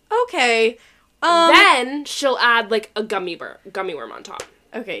 Okay. Then she'll add, like, a gummy worm on top.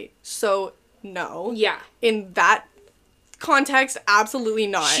 Okay, so no. Yeah. In that context, absolutely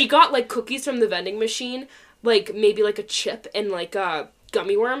not. She got, like, cookies from the vending machine, like, maybe, like, a chip and, like, a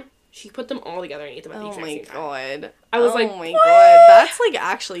gummy worm. She put them all together and ate them at the exact same time. Oh my god. I was like, oh my god, that's, like,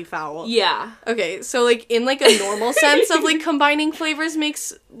 actually foul. Yeah. Okay, so, like, in, like, a normal sense of, like, combining flavors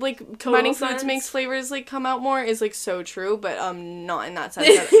makes, like, combining foods makes flavors, like, come out more is, like, so true, but, not in that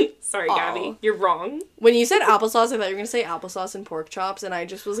sense. Sorry, Gabby. You're wrong. When you said applesauce, I thought you were gonna say applesauce and pork chops, and I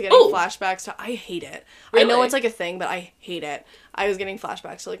just was getting flashbacks to, I hate it. Really? I know it's, like, a thing, but I hate it. I was getting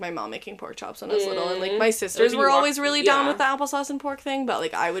flashbacks to, like, my mom making pork chops when I was little, and, like, my sisters were always really down with the applesauce and pork thing, but,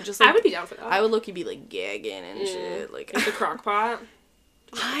 like, I would just, like... I would be down for that. I would look-y be, like, gagging and shit, like... The crock pot.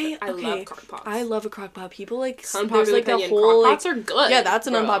 I love crock pots. I love a crock pot. People, like, unpopular there's, like, opinion. the whole, crock pots are good. Yeah, that's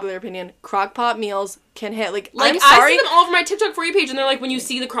an unpopular opinion. Crock pot meals can hit, like, I'm sorry. I see them all over my TikTok For You page, and they're like, when you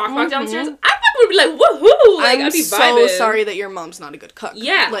see the crock pot downstairs, I would be like, woohoo! Like, I'd be vibing. I'm so sorry that your mom's not a good cook.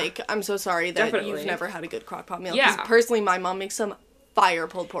 Yeah. Like, I'm so sorry that you've never had a good crock pot meal. Yeah. Because personally, my mom makes some fire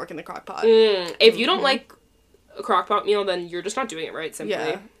pulled pork in the crock pot. If you don't like a crock pot meal, then you're just not doing it right, simply.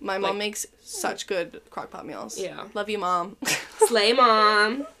 Yeah. My mom makes such good crock pot meals. Yeah. Love you, Mom. Slay,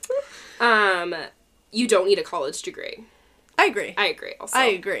 Mom. You don't need a college degree. I agree. Also. I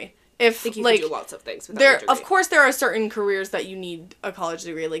agree. If, I think you like, can do lots of things without a degree. Of course, there are certain careers that you need a college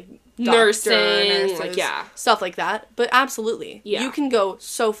degree, like nursing, nurses, like, yeah. Stuff like that. But absolutely. Yeah. You can go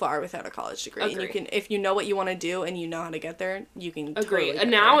so far without a college degree. Agree. And you can, if you know what you want to do and you know how to get there, you can agree. Totally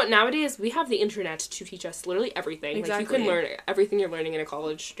And nowadays, we have the internet to teach us literally everything. Exactly. Like, you can learn everything you're learning in a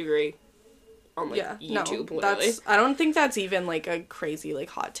college degree on, like, YouTube, literally. I don't think that's even, like, a crazy,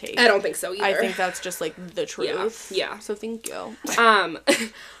 like, hot take. I don't think so, either. I think that's just, like, the truth. Yeah. So thank you.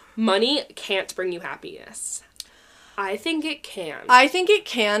 Money can't bring you happiness. I think it can. I think it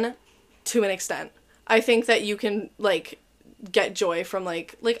can, to an extent. I think that you can, like, get joy from,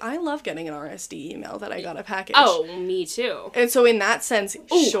 like, I love getting an RSD email that I got a package. Oh, me too. And so in that sense,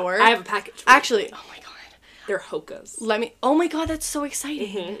 sure. I have a package. Actually, oh my god. They're Hokas. Oh my god, that's so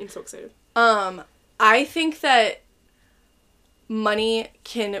exciting. I'm so excited. I think that money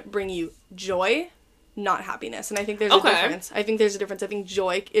can bring you joy, not happiness. And I think there's a difference. I think there's a difference. I think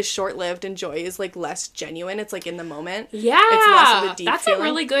joy is short-lived and joy is, like, less genuine. It's, like, in the moment. Yeah. It's less of a deep that's feeling. a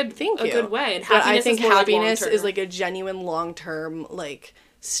really good, good way. And but I think happiness is, like, a genuine long-term, like,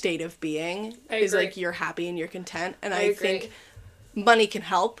 state of being. Is, like, you're happy and you're content. And I think money can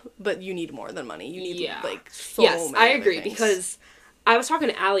help, but you need more than money. You need, like, so many I agree, things. because I was talking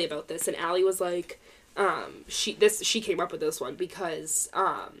to Allie about this, and Allie was like, she came up with this one because,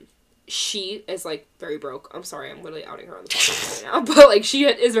 she is, like, very broke. I'm sorry, I'm literally outing her on the podcast right now. But, like, she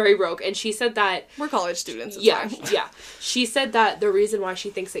is very broke. And she said that... We're college students. Yeah. She said that the reason why she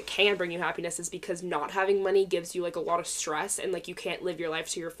thinks it can bring you happiness is because not having money gives you, like, a lot of stress. And, like, you can't live your life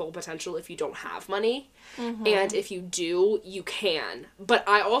to your full potential if you don't have money. Mm-hmm. And if you do, you can. But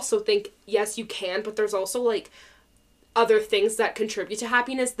I also think, yes, you can. But there's also, like, other things that contribute to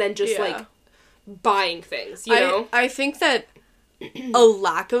happiness than just, like, buying things, you know? I think that... a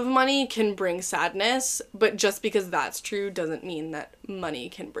lack of money can bring sadness, but just because that's true doesn't mean that money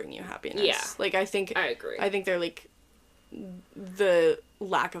can bring you happiness. Yeah. Like, I agree. I think they're, like, the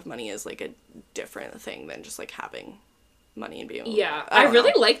lack of money is, like, a different thing than just, like, having money and being I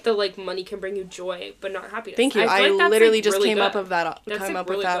really like the, like, money can bring you joy but not happiness. Thank you. I like literally like, just really came good. up with that Really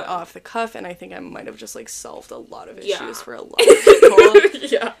good. off the cuff, and I think I might have just, like, solved a lot of issues for a lot of people.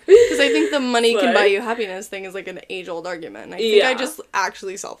 Yeah. Because I think the money can buy you happiness thing is, like, an age-old argument, and I think I just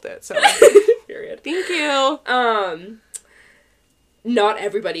actually solved it, so. Period. Thank you. Not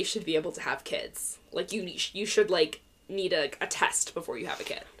everybody should be able to have kids. Like, you should, like, need a test before you have a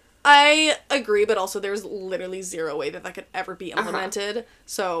kid. I agree, but also there's literally zero way that could ever be implemented.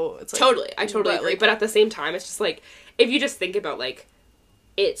 So it's like... I totally agree. But at the same time, it's just like, if you just think about, like,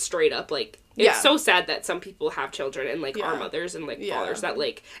 it straight up, like, it's so sad that some people have children and, like, are mothers and, like, fathers that,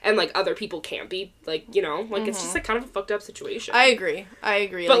 like, and, like, other people can't be, like, you know, like, it's just, like, kind of a fucked up situation. I agree.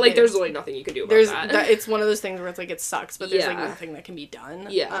 But, like, there's really nothing you can do about that. It's one of those things where it's, like, it sucks, but there's, like, nothing that can be done.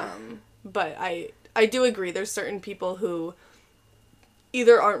 Yeah. But I do agree. There's certain people who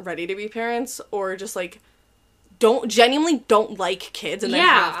either aren't ready to be parents or just, like, genuinely don't like kids and then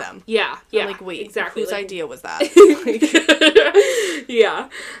have them. Yeah. I'm like, wait, exactly. Whose idea was that? Yeah.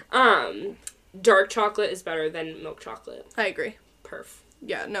 Dark chocolate is better than milk chocolate. I agree. Perf.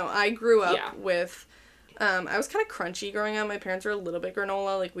 Yeah, no, I grew up with, I was kind of crunchy growing up. My parents were a little bit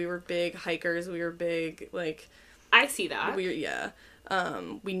granola. Like, we were big hikers. We were big, like... I see that.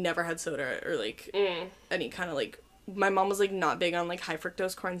 We never had soda or, like, any kind of, like... My mom was, like, not big on, like, high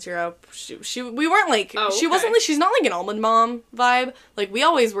fructose corn syrup. We weren't, like... Oh, okay. She wasn't, like... She's not, like, an almond mom vibe. Like, we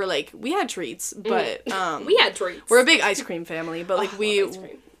always were, like... We had treats, but, we had treats. We're a big ice cream family, but, like,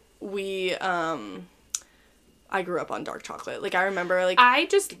 I grew up on dark chocolate. Like, I remember, like... I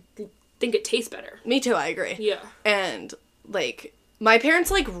just think it tastes better. Me too, I agree. Yeah. And, like, my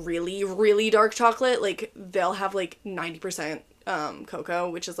parents like really, really dark chocolate. Like, they'll have, like, 90%... cocoa,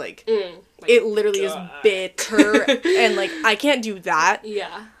 which is like it literally is bitter and like I can't do that.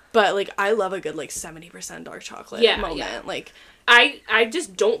 Yeah. But like I love a good like 70% dark chocolate moment. Yeah. Like I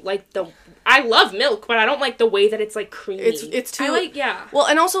just don't like I love milk, but I don't like the way that it's like creamy. It's too Well,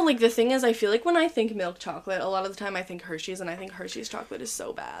 and also like the thing is I feel like when I think milk chocolate, a lot of the time I think Hershey's, and I think Hershey's chocolate is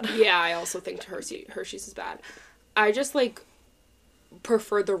so bad. Yeah, I also think Hershey's is bad. I just like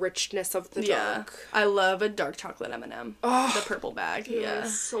prefer the richness of the dark. I love a dark chocolate M&M. Oh, the purple bag. Yeah.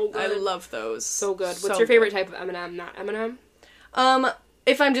 So good. I love those. So good. What's your favorite type of M&M? Not M&M?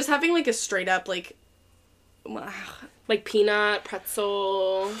 If I'm just having like a straight up like peanut,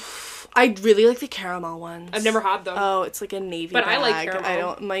 pretzel. I really like the caramel ones. I've never had them. Oh, it's like a navy but bag. I like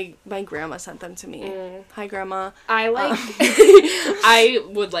caramel. My grandma sent them to me. Hi, Grandma. I like I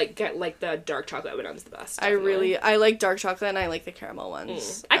would like get like the dark chocolate M&M's the best. Definitely. I like dark chocolate and I like the caramel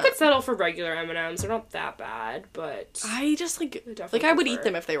ones. I could settle for regular M&M's. They're not that bad, but I just like I would eat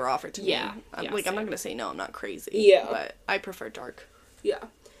them if they were offered to me. Yeah. I'm not gonna say no. I'm not crazy. Yeah. But I prefer dark. Yeah.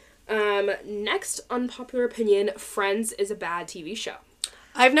 Next unpopular opinion: Friends is a bad TV show.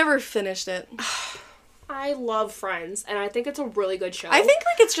 I've never finished it. I love Friends, and I think it's a really good show. I think,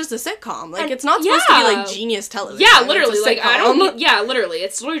 like, it's just a sitcom. Like, it's not supposed to be, like, genius television. Yeah, literally. Like, literally.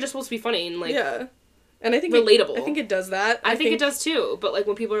 It's literally just supposed to be funny and, like, and I think relatable. I think it does that. I think it does, too. But, like,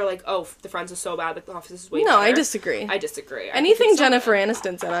 when people are like, oh, the Friends is so bad, like, The Office is way better. No, I disagree. Anything Jennifer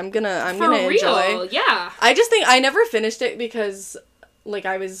Aniston's in, I'm gonna enjoy. Yeah. I just think I never finished it because, like,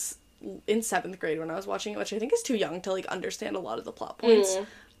 I was in 7th grade when I was watching it, which I think is too young to, like, understand a lot of the plot points.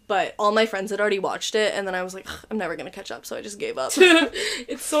 But all my friends had already watched it, and then I was like, I'm never gonna catch up, so I just gave up.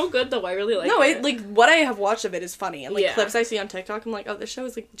 It's so good, though. I really like it. Like, what I have watched of it is funny. And, like, clips I see on TikTok, I'm like, oh, this show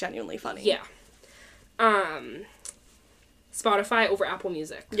is, like, genuinely funny. Yeah. Spotify over Apple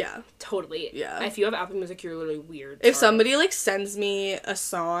Music. Yeah. Totally. Yeah. If you have Apple Music, you're literally weird. If somebody, like, sends me a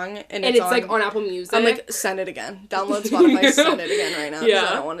song and it's like, on Apple Music. I'm like, send it again. Download Spotify, send it again right now. Yeah.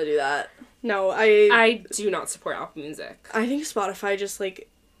 I don't want to do that. No, I do not support Apple Music. I think Spotify just, like...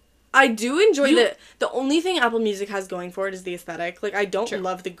 I do enjoy the only thing Apple Music has going for it is the aesthetic. Like, I don't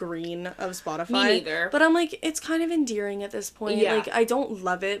love the green of Spotify. Me neither. But I'm like, it's kind of endearing at this point. Yeah. Like, I don't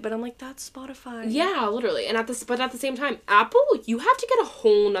love it, but I'm like, that's Spotify. Yeah, literally. But at the same time, Apple, you have to get a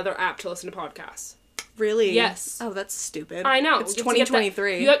whole nother app to listen to podcasts. Really? Yes. Oh, that's stupid. I know. It's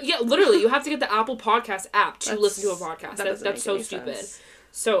 2023. Literally, you have to get the Apple Podcast app to listen to a podcast. That's so stupid. Sense.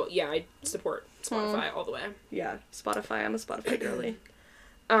 So, yeah, I support Spotify all the way. Yeah, Spotify. I'm a Spotify girly.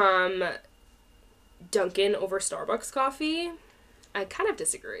 Dunkin' over Starbucks coffee. I kind of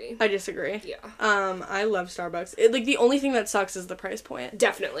disagree. I disagree. Yeah. I love Starbucks. Like, the only thing that sucks is the price point.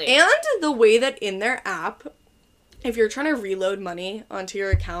 Definitely. And the way that in their app, if you're trying to reload money onto your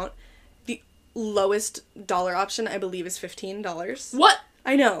account, the lowest dollar option, I believe, is $15. What?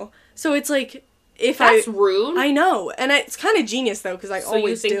 I know. So it's like, That's rude. I know. And it's kind of genius, though, because I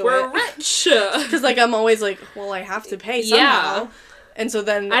always do it. So you think we're rich. Because, like, I'm always like, well, I have to pay somehow. Yeah. And so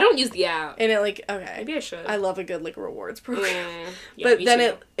then... I don't use the app. And it, like, okay. Maybe I should. I love a good, like, rewards program. Yeah, but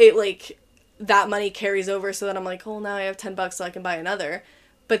then it, like, that money carries over, so then I'm like, oh, now I have $10 so I can buy another.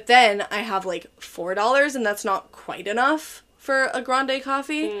 But then I have, like, $4, and that's not quite enough for a grande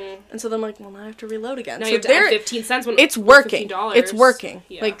coffee. And so then I'm like, well, now I have to reload again. Now so you have to add 15 cents when it's working. $15. It's working.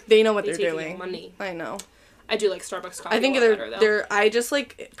 Yeah. Like, they know what they're doing. Money. I know. I do like Starbucks coffee. I think they're I just,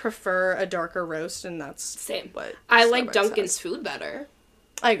 like, prefer a darker roast, and that's same. What I Starbucks like Dunkin's has. food better.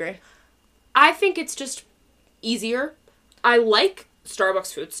 I agree. I think it's just easier. I like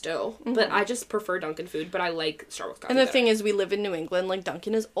Starbucks food still, but I just prefer Dunkin' food, but I like Starbucks coffee. And the thing is, we live in New England, like,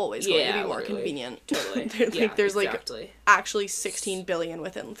 Dunkin' is always going to be more convenient. Totally. There's like actually 16 billion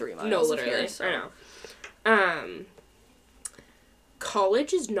within 3 miles. No, literally. Here, so. I know.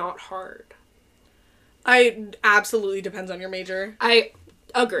 College is not hard. I absolutely depends on your major. I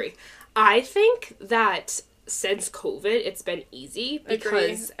agree. I think that since COVID, it's been easy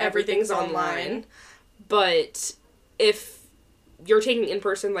because everything's online. But if you're taking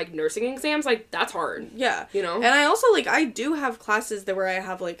in-person, like, nursing exams, like, that's hard. Yeah. You know? And I also, like, I do have classes where I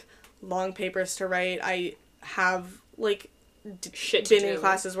have, like, long papers to write. I have, like, been in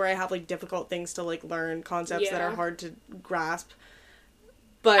classes where I have, like, difficult things to, like, learn, concepts that are hard to grasp.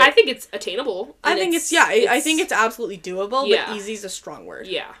 But I think it's attainable. I think I think it's absolutely doable, but easy is a strong word.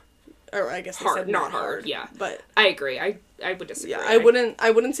 Yeah. Or I guess hard, not hard. Yeah. But I agree. I would disagree. Yeah, I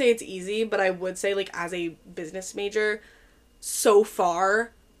wouldn't say it's easy, but I would say, like, as a business major, so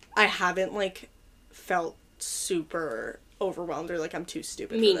far I haven't, like, felt super overwhelmed or like I'm too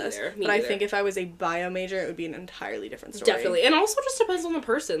stupid for this. But I think if I was a bio major, it would be an entirely different story. Definitely. And also just depends on the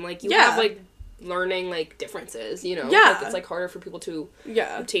person. Like, you have, like, learning, like, differences, you know? Yeah. Like, it's, like, harder for people to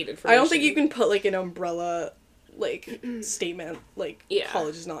obtain information. I don't think you can put, like, an umbrella, like, statement, like,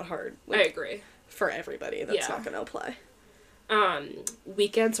 college is not hard. Like, I agree. For everybody, that's not going to apply.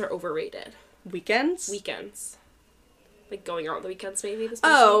 Weekends are overrated. Weekends? Weekends. Like, going out on the weekends, maybe?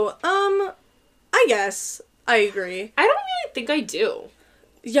 I guess. I agree. I don't really think I do.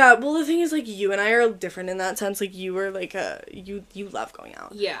 Yeah, well, the thing is, like, you and I are different in that sense. Like, you were, like, you love going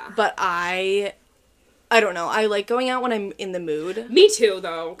out. Yeah. But I don't know. I like going out when I'm in the mood. Me too,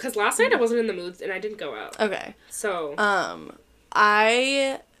 though. Because last night I wasn't in the mood, and I didn't go out. Okay. So.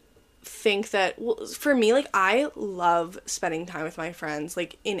 I think that, well, for me, like, I love spending time with my friends,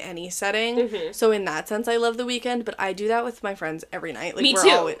 like, in any setting. Mm-hmm. So in that sense, I love the weekend, but I do that with my friends every night. Like, me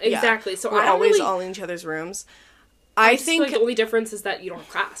too. Exactly. So we're always all in each other's rooms. I think like the only difference is that you don't have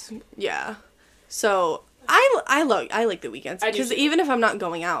class. Yeah. So I like the weekends because even if I'm not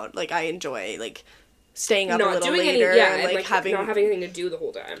going out, like, I enjoy, like, staying up a little later and like having not having anything to do the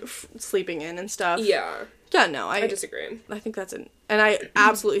whole time, sleeping in and stuff. Yeah. Yeah. No, I disagree. I think that's and I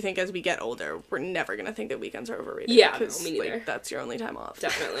absolutely think as we get older, we're never gonna think that weekends are overrated. Yeah, no, me neither. Like, that's your only time off.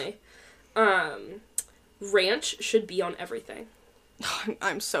 Definitely. Ranch should be on everything.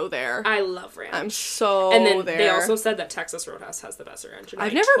 I'm so there. I love ranch. I'm so and then there. They also said that Texas Roadhouse has the best ranch. And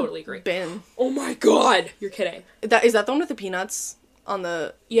I've never totally agree. Been. Oh my god, you're kidding. Is that the one with the peanuts on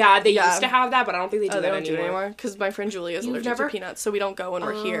the? Yeah, they used to have that, but I don't think they do that anymore. Do it anymore because my friend Julia is allergic to peanuts, so we don't go when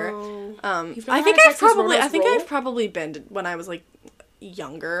we're here. I think I've probably been when I was like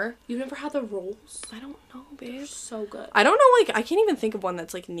younger. You've never had the rolls? I don't know, babe. They're so good. I don't know. Like, I can't even think of one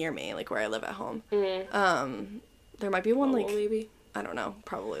that's like near me, like where I live at home. There might be one like maybe. I don't know.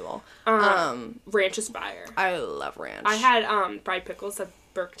 Probably will. Ranch is fire. I love ranch. I had fried pickles at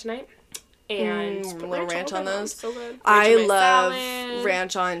Burke tonight. And a little ranch on those. So good. I love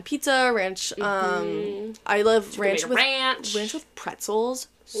ranch on pizza. Ranch. I love ranch with pretzels.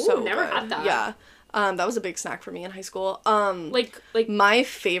 So never good. Had that. Yeah. That was a big snack for me in high school. Like my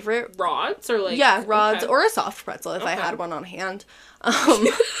favorite rods or like rods or a soft pretzel if I had one on hand.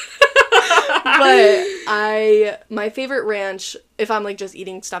 But my favorite ranch, if I'm like just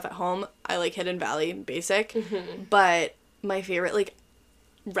eating stuff at home, I like Hidden Valley basic. Mm-hmm. But my favorite like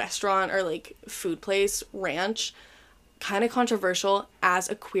restaurant or like food place ranch, kind of controversial as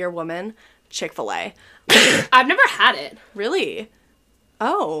a queer woman, Chick-fil-A. I've never had it. Really?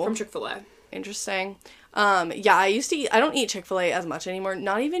 Oh. From Chick-fil-A. Interesting. Yeah, I don't eat Chick-fil-A as much anymore,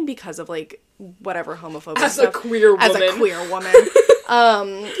 not even because of like whatever homophobic as stuff. A queer woman. As a queer woman.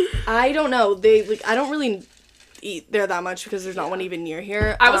 I don't know. I don't really eat there that much because there's not one even near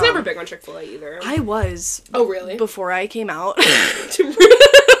here. I was never big on Chick-fil-A either. I was. Oh, really? Before I came out.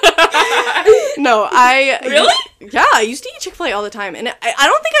 No, Really? Yeah, I used to eat Chick-fil-A all the time, and I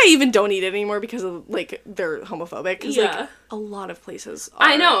don't think I even don't eat it anymore because of, like, they're homophobic. Because, like, a lot of places are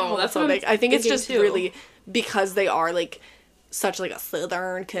I know, homophobic. that's what I'm I think it's just too. really because they are, like, such, like, a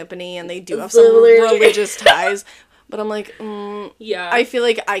Southern company, and they do have some religious ties. But I'm like, I feel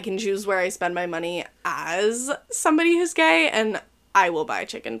like I can choose where I spend my money as somebody who's gay, and I will buy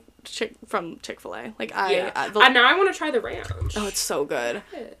chicken from Chick-fil-A. Like, now I want to try the ranch. Oh, it's so good.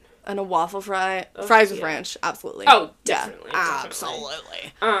 And a waffle fry. Fries with ranch, absolutely. Oh, definitely. Yeah,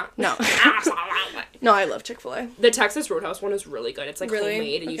 absolutely. No. Absolutely. No, I love Chick-fil-A. The Texas Roadhouse one is really good. It's, like, really?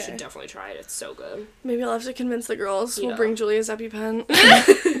 homemade, and you should definitely try it. It's so good. Maybe I'll have to convince the girls. We'll bring Julia's EpiPen.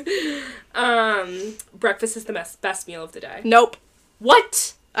 Breakfast is the best meal of the day. Nope.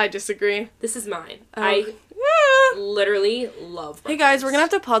 What? I disagree. This is mine. I literally love breakfast. Hey, guys, we're gonna have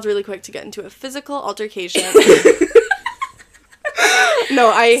to pause really quick to get into a physical altercation.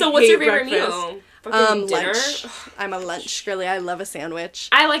 No, So what's hate your favorite breakfast. meal? Dinner? Lunch. I'm a lunch girly. I love a sandwich.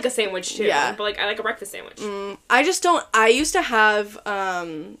 I like a sandwich too. Yeah. But, like, I like a breakfast sandwich. I just don't. I used to have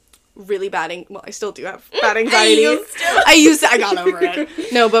really bad. Well, I still do have bad anxiety. I got over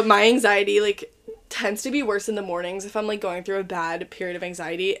it. No, but my anxiety, like, tends to be worse in the mornings if I'm, like, going through a bad period of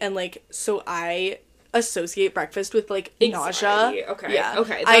anxiety, and, like, so I associate breakfast with, like, nausea. Okay. Yeah.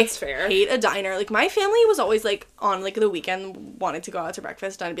 Okay, that's fair. I hate a diner. Like, my family was always, like, on, like, the weekend wanted to go out to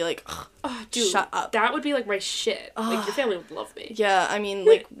breakfast, and I'd be like, oh, dude, shut up. That would be, like, my shit. Like, your family would love me. Yeah, I mean,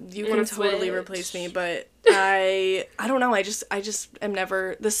 like, you can totally replace me, but I don't know, I just am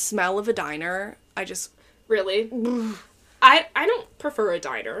never, the smell of a diner, I just... Really? I don't prefer a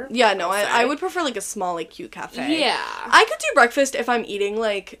diner. Yeah, no, I would prefer, like, a small, like, cute cafe. Yeah. I could do breakfast if I'm eating,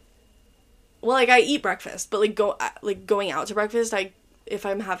 like... Well, like, I eat breakfast, but, like, going out to breakfast, if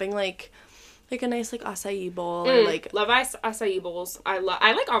I'm having, like a nice, like, acai bowl, or, like... Love acai bowls. I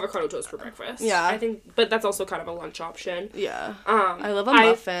like avocado toast for breakfast. Yeah. I think, but that's also kind of a lunch option. Yeah. I love a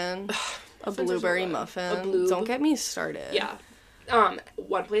muffin. A blueberry muffin. A Don't get me started. Yeah.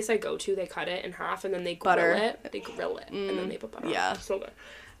 One place I go to, they cut it in half, and then they grill it. They grill it, and then they put butter on it. So good.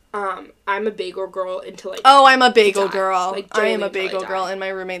 I'm a bagel girl until I'm a bagel girl. Like, I am a bagel girl, and my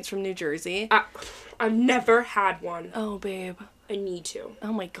roommate's from New Jersey. I've never had one. Oh, babe. I need to.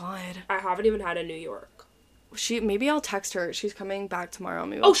 Oh my god. I haven't even had in New York. Maybe I'll text her. She's coming back tomorrow.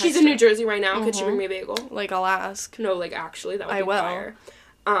 Maybe she's in New Jersey right now. Could she bring me a bagel? Like, I'll ask. No, like, actually, that would be fire.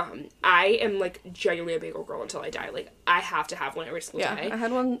 I am, like, genuinely a bagel girl until I die. Like, I have to have one every single day. I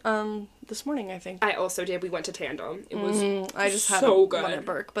had one, this morning, I think. I also did. We went to Tandem. It was I just had good. one at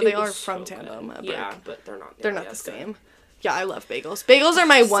Burke, but they are from Tandem at Burke. Yeah, but they're not. They're not the same. Yeah, I love bagels. Bagels are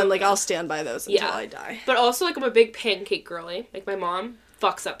my one, like, I'll stand by those until I die. But also, like, I'm a big pancake girly. Like, my mom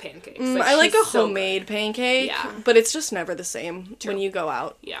fucks up pancakes. Like, I like a homemade pancake, but it's just never the same when you go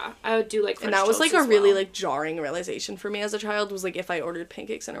out. Yeah, I would do, like, French and that was, like, toast a really, like, jarring realization for me as a child, was, like, if I ordered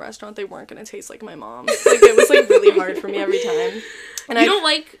pancakes in a restaurant, they weren't gonna taste like my mom's. Like, it was, like, really hard for me every time. And you don't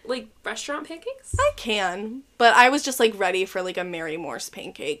like restaurant pancakes? I can, but I was just, like, ready for, like, a Mary Morse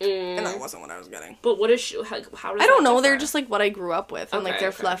pancake, and that wasn't what I was getting. But what is how does I don't know, they're just, like, what I grew up with, and, like,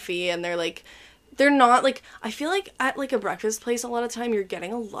 they're fluffy, and they're, like, they're not, like, I feel like at, like, a breakfast place a lot of time, you're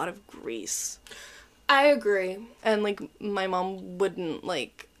getting a lot of grease. I agree. And, like, my mom wouldn't,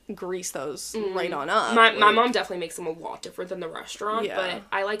 like, grease those right on up. My mom definitely makes them a lot different than the restaurant, but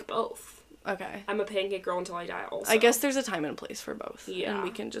I like both. Okay. I'm a pancake girl until I die also. I guess there's a time and place for both. Yeah. And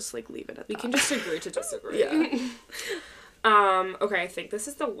we can just, like, leave it at that. We can just agree to disagree. Yeah. Okay, I think this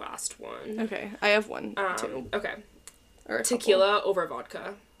is the last one. Okay, I have one, too. Okay. Or tequila over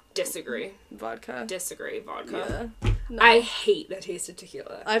vodka. Disagree. Vodka. Disagree. Vodka. Yeah. No. I hate the taste of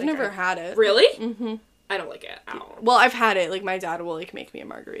tequila. I've never had it. Really? Mm-hmm. I don't like it at all. Well, I've had it. Like, my dad will, like, make me a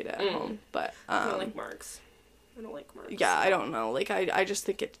margarita at home, but, I don't like marks. I don't like marks. Yeah, I don't know. Like, I just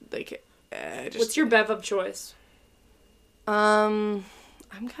think it, like, What's your bev of choice? I'm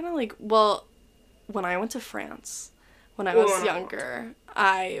kind of like, well, when I went to France, when I was younger,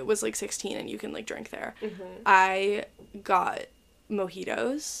 I was, like, 16 and you can, like, drink there. I got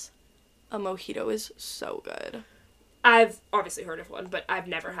mojitos. A mojito is so good. I've obviously heard of one, but I've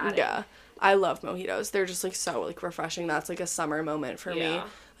never had it. Yeah. I love mojitos. They're just, like, so, like, refreshing. That's, like, a summer moment for me.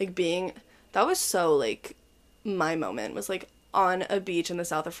 Like, that was so, like, my moment was, like, on a beach in the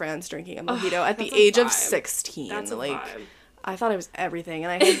south of France drinking a mojito at the age of 16. That's a vibe. I thought I was everything,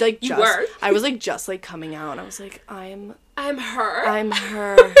 and I had, like, I was, like, just, like, coming out, and I was like, I'm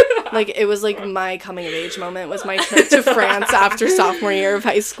her. Like, it was, like, my coming of age moment was my trip to France after sophomore year of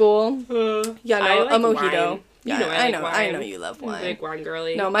high school. A mojito. You know I like wine. I know you love wine. I'm a big wine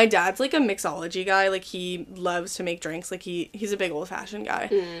girly. No, my dad's, like, a mixology guy. Like, he loves to make drinks. Like, he's a big old-fashioned guy.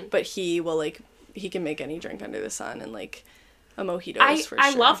 But he will, like, he can make any drink under the sun, and, like, a mojito is for sure.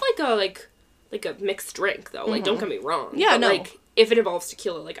 I love, like a mixed drink, though. Like, don't get me wrong. Yeah, but, no. like, if it involves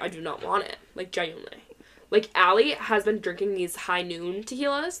tequila, like, I do not want it. Like, genuinely. Like, Allie has been drinking these high noon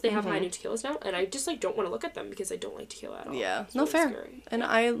tequilas. They have high noon tequilas now, and I just, like, don't want to look at them because I don't like tequila at all. Yeah. It's no, really fair. Scary. And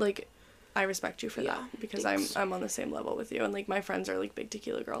I respect you for that, because I'm on the same level with you, and, like, my friends are, like, big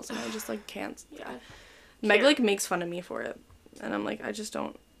tequila girls, and I just, like, can't. Yeah. Meg, like, makes fun of me for it, and I'm like, I just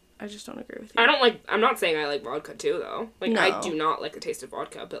don't agree with you. I'm not saying I like vodka, too, though. Like, No. I do not like the taste of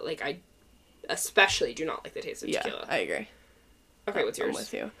vodka, but, like, I especially do not like the taste of tequila. I agree. Okay, what's yours? I'm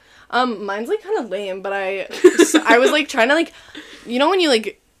with you. Mine's, like, kind of lame, but I was, like, trying to, like, you know when you,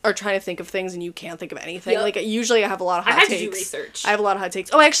 like, are trying to think of things and you can't think of anything? Yep. Like, usually I have a lot of hot takes. I had to do research. I have a lot of hot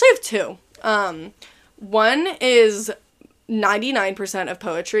takes. Oh, I actually have two. One is 99% of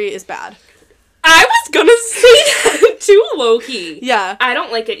poetry is bad. I was gonna say that too, low-key. Yeah. I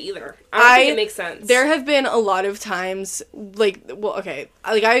don't like it either. I don't think it makes sense. There have been a lot of times, like, well, okay,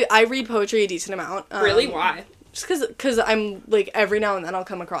 like, I read poetry a decent amount. Really? Why? Just because I'm, like, every now and then I'll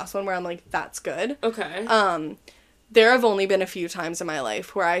come across one where I'm like, that's good. Okay. There have only been a few times in my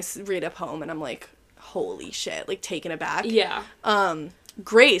life where I read a poem and I'm like, holy shit, like, taken aback. Yeah.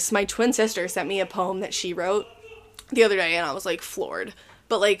 Grace, my twin sister, sent me a poem that she wrote the other day, and I was, like, floored.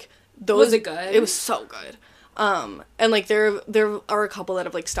 But, like, those... Was it good? It was so good. And, like, there are a couple that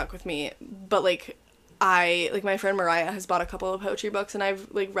have, like, stuck with me, but, like, my friend Mariah has bought a couple of poetry books, and I've,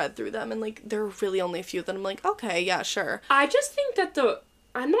 like, read through them, and, like, there are really only a few that I'm like, okay, yeah, sure. I just think that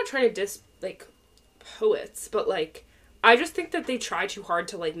I'm not trying to diss, like, poets, but, like, I just think that they try too hard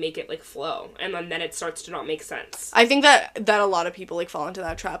to, like, make it, like, flow, and then it starts to not make sense. I think that a lot of people, like, fall into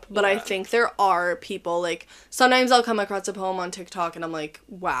that trap, but I think there are people, like, sometimes I'll come across a poem on TikTok, and I'm like,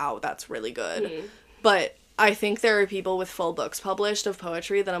 wow, that's really good. But I think there are people with full books published of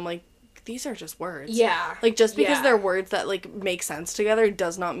poetry that I'm like, these are just words. Yeah. Like, just because they're words that, like, make sense together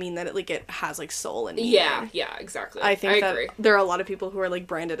does not mean that it has, like, soul and meaning. Yeah, exactly. I think agree. There are a lot of people who are, like,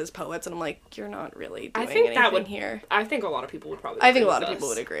 branded as poets, and I'm like, you're not really doing anything here. I think a lot of people would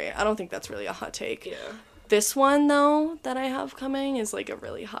agree. I don't think that's really a hot take. Yeah. This one, though, that I have coming is, like, a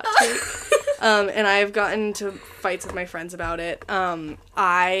really hot take. And I've gotten into fights with my friends about it.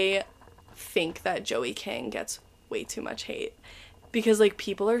 I think that Joey King gets way too much hate. Because, like,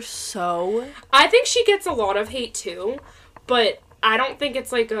 people are so... I think she gets a lot of hate, too. But I don't think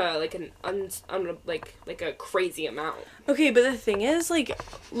it's, like, a crazy amount. Okay, but the thing is, like,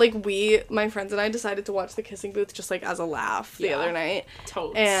 my friends and I decided to watch The Kissing Booth just, like, as a laugh the other night.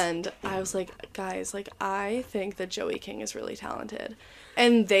 Totes. And I was like, guys, like, I think that Joey King is really talented.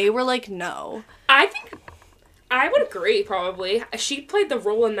 And they were like, no. I think... I would agree, probably. She played the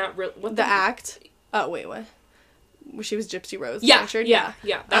role in that... The act? Oh, wait, what? She was Gypsy Rose. Yeah.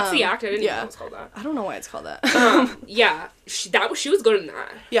 That's the act. I didn't know it was called that. I don't know why it's called that. Yeah. She was good in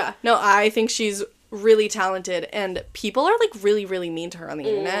that. Yeah. No, I think she's really talented, and people are, like, really, really mean to her on the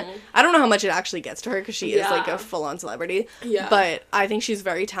internet. I don't know how much it actually gets to her, because she is, like, a full-on celebrity. Yeah. But I think she's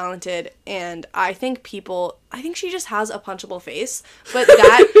very talented, and I think she just has a punchable face. But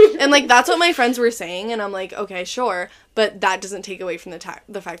that, and, like, that's what my friends were saying, and I'm like, okay, sure. But that doesn't take away from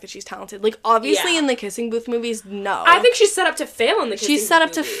the fact that she's talented. Like, obviously in the Kissing Booth movies, no. I think she's set up to fail in the Kissing Booth She's set up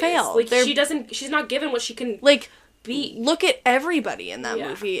movies. to fail. Like, she's not given what she can, like, be. Look at everybody in that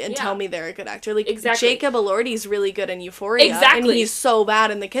movie and tell me they're a good actor. Like, exactly. Jacob Elordi's really good in Euphoria. Exactly. And he's so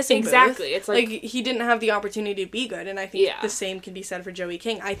bad in the Kissing Booth. Exactly. It's like, he didn't have the opportunity to be good, and I think the same can be said for Joey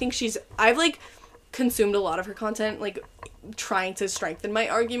King. I think I've, like, consumed a lot of her content, like, trying to strengthen my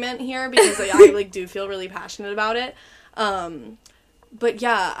argument here, because I like, do feel really passionate about it. But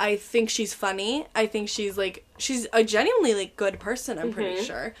yeah, I think she's funny. I think she's a genuinely, like, good person, I'm pretty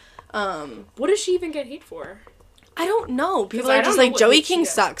sure. What does she even get hate for? I don't know. People are just like, Joey King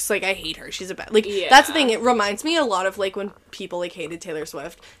sucks. Like, I hate her. She's a bad... Like, that's the thing. It reminds me a lot of, like, when people, like, hated Taylor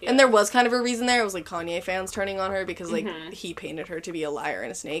Swift. Yeah. And there was kind of a reason there. It was, like, Kanye fans turning on her because, like, he painted her to be a liar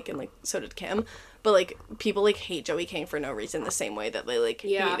and a snake, and, like, so did Kim. But, like, people, like, hate Joey King for no reason, the same way that they, like,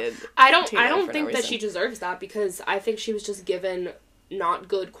 hated I don't think that she deserves that, because I think she was just given not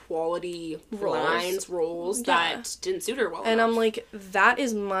good quality roles that didn't suit her well and enough. I'm like, that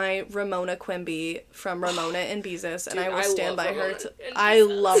is my Ramona Quimby from Ramona and Beezus, and I will stand by her. I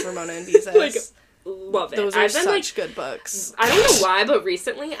love Ramona and Beezus. Like, love it. Those are such good books. I don't know why, but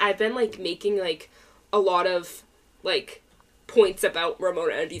recently I've been, like, making, like, a lot of, like, points about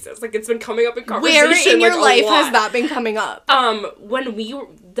Ramona and Beezus. Like, it's been coming up in conversation. Where in your life has that been coming up? When we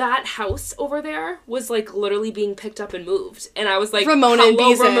that house over there was, like, literally being picked up and moved. And I was like, Ramona and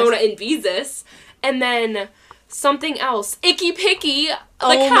Beezus. And then something else. Icky Picky. Oh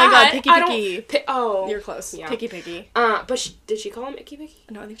my god, Picky Picky. Oh. You're close. Yeah. Picky Picky. But did she call him Icky Picky?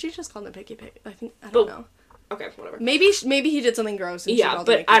 No, I think she just called him Picky Picky. I don't know. Okay, whatever. Maybe he did something gross and she called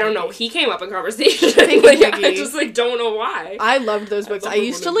him Picky I don't know. He came up in conversation. I just, like, don't know why. I loved those books. I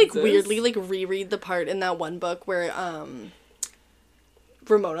used to, like, weirdly, like, reread the part in that one book where,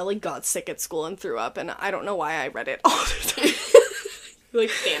 Ramona, like, got sick at school and threw up, and I don't know why I read it all the time. Like,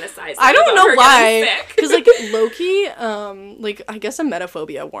 fantasizing. I don't know why. Because, like, low-key, like, I guess a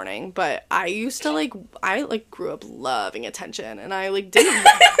metaphobia warning, but I used to, like, grew up loving attention, and I, like, didn't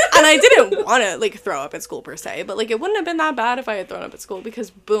want to, like, throw up at school, per se, but, like, it wouldn't have been that bad if I had thrown up at school, because,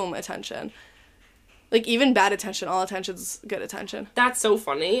 boom, attention. Like, even bad attention, all attention's good attention. That's so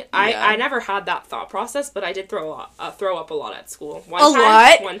funny. Yeah. I never had that thought process, but I did throw up a lot at school.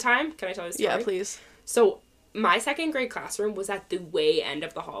 One time? Can I tell you a story? Yeah, please. So, my second grade classroom was at the way end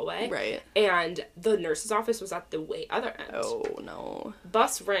of the hallway. Right. And the nurse's office was at the way other end. Oh, no.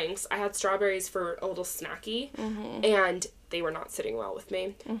 Bus rings. I had strawberries for a little snacky. And they were not sitting well with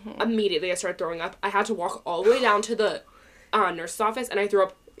me. Immediately, I started throwing up. I had to walk all the way down to the nurse's office, and I threw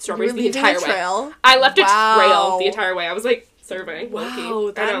up strawberries the entire way. I left a trail the entire way. I was, like, serving.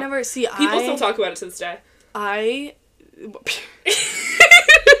 Wow, that never... See, people still talk about it to this day.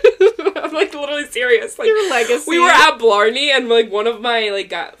 I'm, like, literally serious. Like, your legacy. We were at Blarney, and, like, one of my,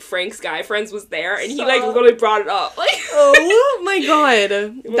 like, Frank's guy friends was there, and he, like, literally brought it up. Like, oh my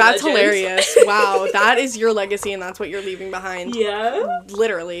god. That's hilarious. Wow, that is your legacy, and that's what you're leaving behind. Yeah.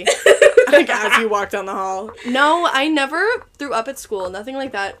 Literally. Like, as you walk down the hall. No, I never threw up at school. Nothing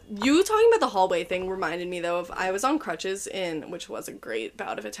like that. You talking about the hallway thing reminded me, though, of I was on crutches which was a great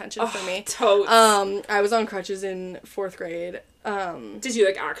bout of attention for me. Totes. I was on crutches in 4th grade. Did you,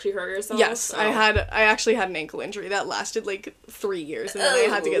 like, actually hurt yourself? Yes, I actually had an ankle injury that lasted, like, 3 years, and then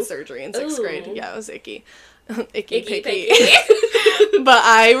I had to get surgery in 6th grade. Yeah, it was icky. Icky picky. But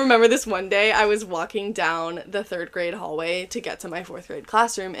I remember this one day, I was walking down the 3rd grade hallway to get to my 4th grade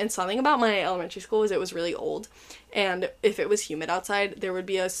classroom, and something about my elementary school was it was really old, and if it was humid outside, there would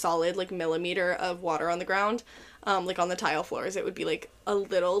be a solid, like, millimeter of water on the ground. Like, on the tile floors, it would be, like, a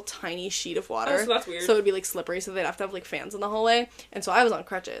little tiny sheet of water. Oh, so that's weird. So it would be, like, slippery, so they'd have to have, like, fans in the hallway. And so I was on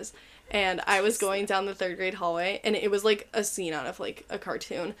crutches. And I was going down the 3rd grade hallway, and it was, like, a scene out of, like, a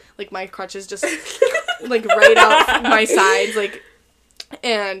cartoon. Like, my crutches just, like, right out my sides, like,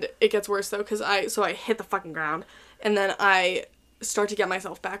 and it gets worse, though, because I hit the fucking ground, and then I start to get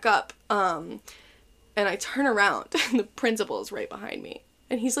myself back up, and I turn around, and the principal is right behind me.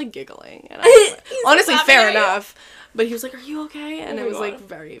 And he's, like, giggling. And I was like, honestly, fair enough. But he was like, are you okay? And it was, like,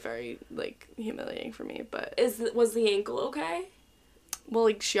 very, very, like, humiliating for me. But was the ankle okay? Well,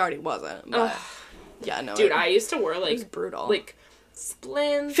 like, she already wasn't. But, yeah, no. Dude, I used to wear, like... It was brutal. Like,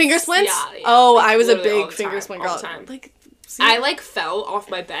 splints. Finger splints? Yeah. Oh, like, I was a big finger splint girl. All the time. Like, see? I, like, fell off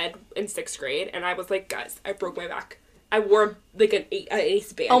my bed in 6th grade. And I was like, guys, I broke my back. I wore, like, an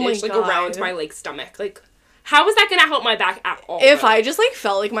ace bandage, like, around my, like, stomach. Like... How was that gonna help my back at all? If I just, like,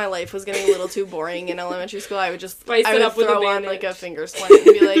 felt like my life was getting a little too boring in elementary school, I would just throw on, like, a finger splint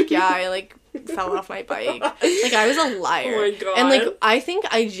and be like, yeah, I, like, fell off my bike. Like, I was a liar. Oh my god. And, like, I think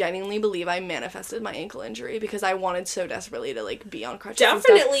I genuinely believe I manifested my ankle injury because I wanted so desperately to, like, be on crutches.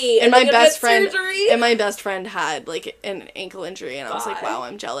 Definitely. And my best friend had, like, an ankle injury, and I was like, wow,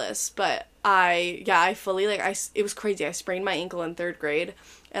 I'm jealous. But I fully, like, it was crazy. I sprained my ankle in 3rd grade,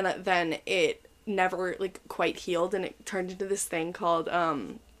 and then it never, like, quite healed, and it turned into this thing called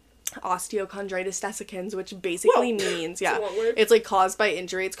osteochondritis dissecans, which basically means it's, like, caused by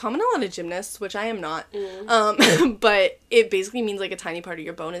injury. It's common in a lot of gymnasts, which I am not. But it basically means, like, a tiny part of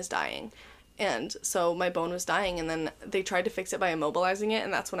your bone is dying. And so my bone was dying, and then they tried to fix it by immobilizing it,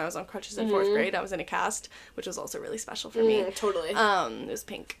 and that's when I was on crutches in 4th grade. I was in a cast, which was also really special for me. Totally. It was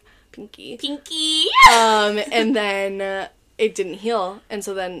pinky. And then it didn't heal, and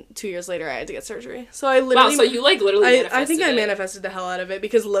so then 2 years later I had to get surgery. So I literally... Wow, so you, like, literally manifested I think I manifested the hell out of it,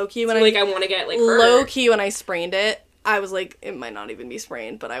 because low-key when I want to get, like, hurt. Low-key when I sprained it, I was like, it might not even be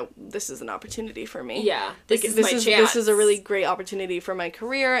sprained, but this is an opportunity for me. Yeah, this is my chance. This is a really great opportunity for my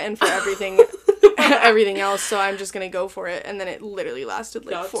career and for everything everything else, so I'm just gonna go for it. And then it literally lasted,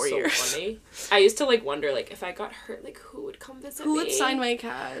 like, 4 years. Funny. I used to, like, wonder, like, if I got hurt, like, who would come visit me? Who would sign my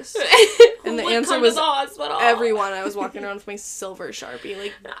cast? And the answer was everyone. I was walking around with my silver Sharpie,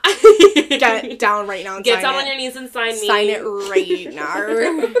 like, get down right now and get down on your knees and sign me. Sign it right now.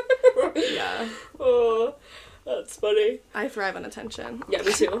 Yeah. That's funny. I thrive on attention. Yeah,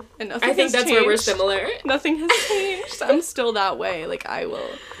 me too. And nothing I think that's changed. where we're similar. Nothing has changed. I'm still that way. Like, I will.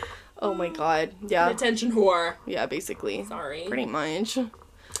 Oh my god. Yeah. An attention whore. Yeah, basically. Sorry. Pretty much.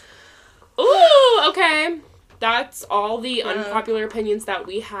 Ooh, okay. That's all the unpopular opinions that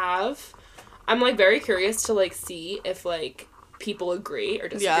we have. I'm, like, very curious to, like, see if, like, people agree or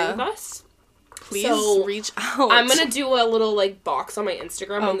disagree with us. Please reach out. I'm gonna do a little, like, box on my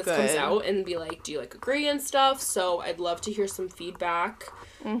Instagram when this comes out and be like, do you, like, agree and stuff? So I'd love to hear some feedback.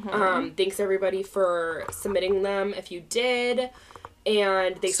 Thanks, everybody, for submitting them if you did.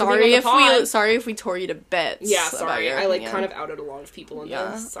 And thanks for being on the pod. Sorry if we tore you to bits. Yeah, sorry. I, like, kind of outed a lot of people in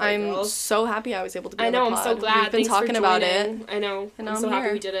this. Sorry, I'm girls. so happy I was able to be on the pod. pod. I'm so glad. We've been talking about it. I know. And I'm so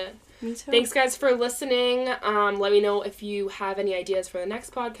happy we did it. Me too. Thanks, guys, for listening. Let me know if you have any ideas for the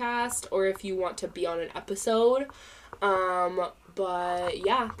next podcast or if you want to be on an episode. But,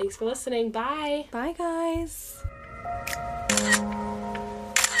 yeah, thanks for listening. Bye. Bye, guys.